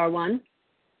 press star 1.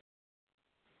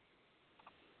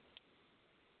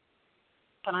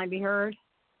 Can I be heard?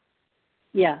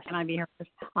 Yes. Can I be heard?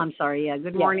 I'm sorry. Yeah.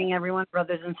 Good morning, everyone,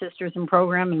 brothers and sisters in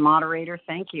program and moderator.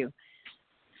 Thank you.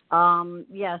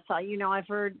 Yes, I've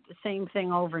heard the same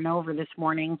thing over and over this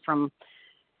morning from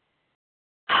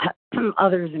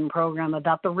others in program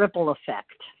about the ripple effect.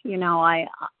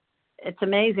 It's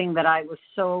amazing that I was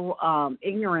so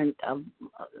ignorant of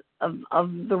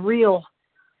the real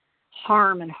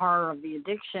harm and horror of the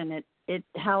addiction.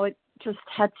 How it just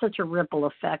had such a ripple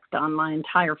effect on my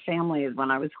entire family when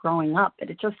I was growing up.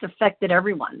 It just affected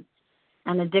everyone,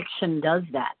 and addiction does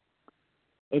that.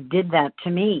 It did that to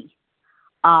me,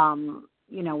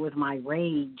 with my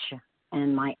rage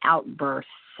and my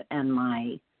outbursts and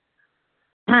my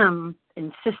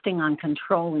insisting on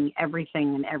controlling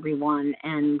everything and everyone.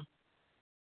 And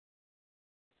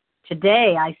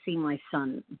today I see my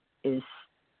son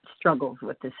struggles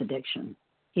with this addiction.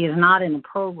 He is not in a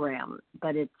program,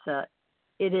 but it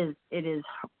is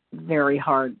very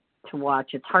hard to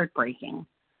watch. It's heartbreaking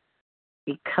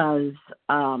because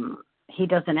he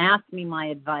doesn't ask me my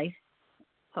advice,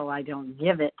 so I don't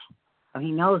give it. He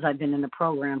knows I've been in the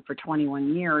program for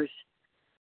 21 years,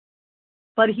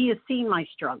 but he has seen my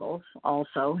struggles.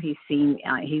 Also, he's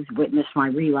witnessed my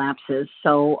relapses.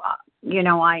 So,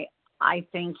 I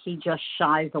think he just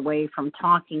shies away from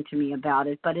talking to me about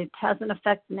it, but it has an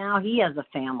effect now. He has a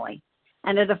family,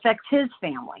 and it affects his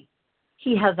family.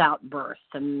 He has outbursts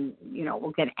and,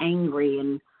 will get angry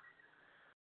and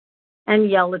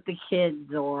yell at the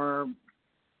kids or,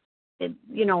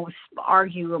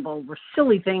 arguable or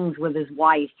silly things with his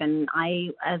wife. And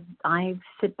I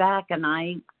sit back and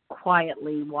I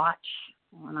quietly watch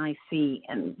when I see,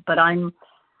 but I'm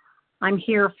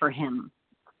here for him.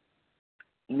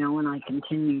 And I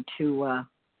continue to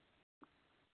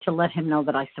let him know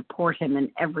that I support him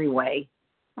in every way.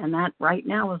 And that right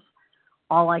now is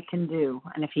all I can do.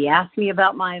 And if he asks me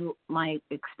about my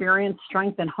experience,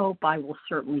 strength, and hope, I will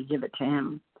certainly give it to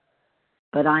him.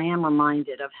 But I am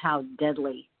reminded of how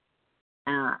deadly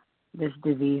this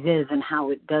disease is and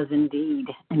how it does indeed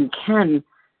and can,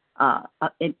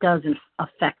 it does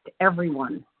affect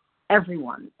everyone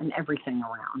and everything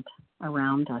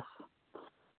around us.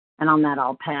 And on that,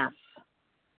 I'll pass.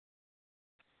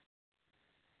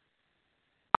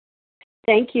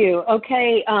 Thank you.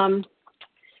 Okay,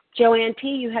 Joanne P.,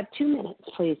 you have 2 minutes,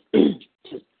 please.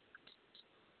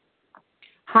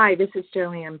 Hi, this is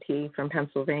Joanne P. from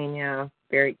Pennsylvania.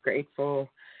 Very grateful,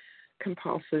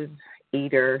 compulsive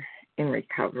eater in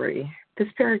recovery.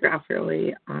 This paragraph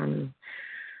really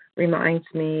reminds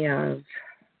me of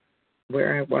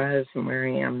where I was and where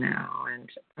I am now.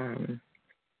 And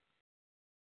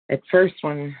at first,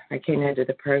 when I came into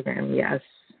the program, yes,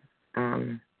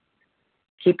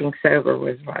 keeping sober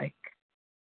was like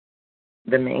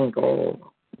the main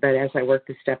goal. But as I worked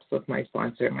the steps with my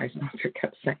sponsor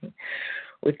kept saying,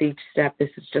 with each step, this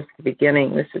is just the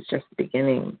beginning. This is just the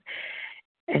beginning.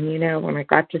 And, when I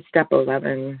got to step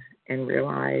 11 and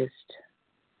realized,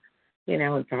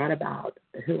 and thought about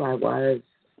who I was,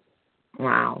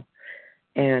 wow,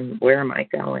 and where am I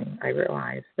going, I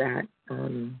realized that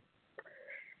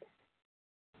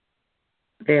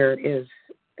there is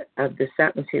the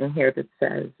sentence in here that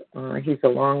says he's a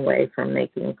long way from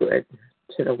making good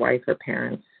to the wife or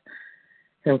parents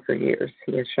whom for years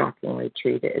he has shockingly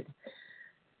treated.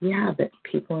 Yeah, but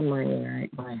people in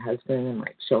my husband and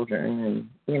my children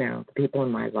and, the people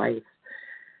in my life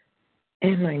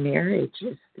and my marriage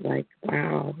is like,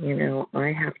 wow,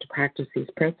 I have to practice these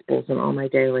principles in all my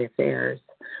daily affairs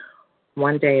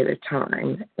one day at a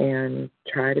time and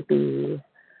try to be,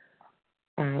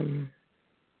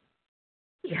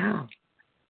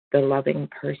 the loving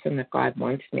person that God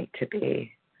wants me to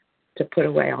be, to put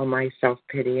away all my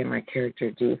self-pity and my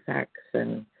character defects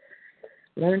and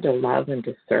learn to love and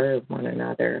to serve one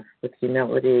another with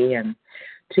humility and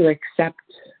to accept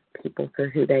people for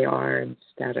who they are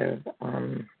instead of,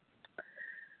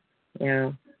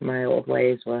 my old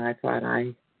ways where I thought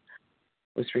I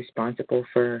was responsible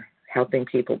for helping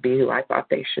people be who I thought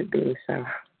they should be. So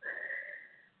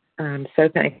I'm so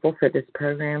thankful for this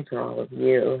program, for all of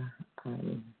you.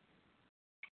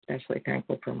 Especially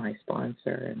thankful for my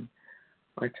sponsor and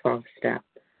our 12 steps.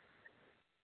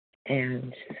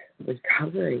 And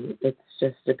recovery, it's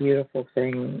just a beautiful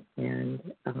thing. And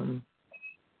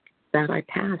that I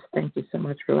passed. Thank you so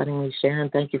much for letting me share,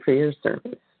 and thank you for your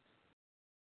service.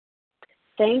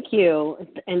 Thank you.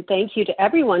 And thank you to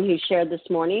everyone who shared this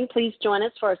morning. Please join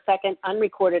us for our second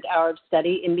unrecorded hour of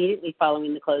study immediately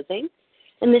following the closing.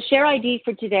 And the share ID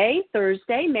for today,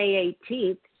 Thursday, May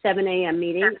 18th, 7 a.m.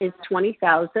 meeting is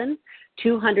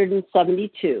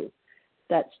 20,272.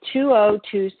 That's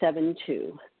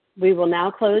 20272. We will now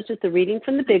close with the reading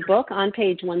from the Big Book on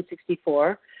page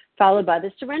 164, followed by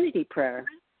the Serenity Prayer.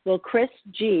 Will Chris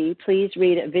G. please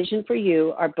read A Vision for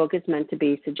You? Our book is meant to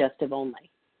be suggestive only.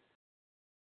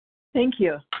 Thank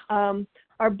you.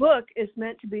 Our book is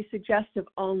meant to be suggestive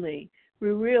only. We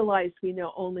realize we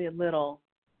know only a little.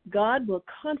 God will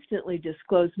constantly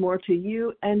disclose more to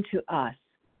you and to us.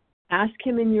 Ask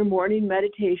him in your morning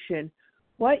meditation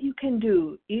what you can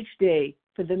do each day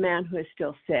for the man who is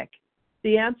still sick.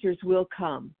 The answers will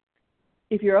come.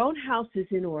 If your own house is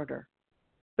in order,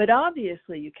 but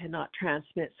obviously you cannot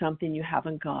transmit something you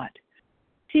haven't got,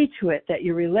 see to it that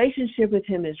your relationship with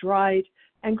him is right,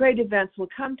 and great events will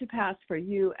come to pass for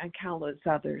you and countless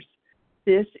others.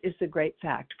 This is the great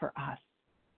fact for us.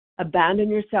 Abandon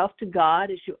yourself to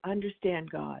God as you understand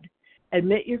God.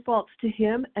 Admit your faults to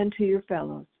him and to your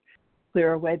fellows.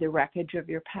 Clear away the wreckage of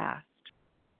your past.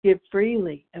 Give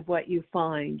freely of what you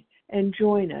find, and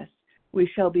join us. We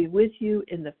shall be with you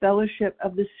in the fellowship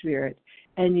of the Spirit,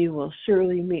 and you will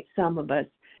surely meet some of us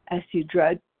as you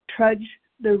trudge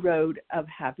the road of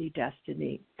happy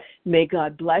destiny. May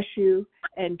God bless you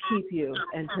and keep you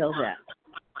until then.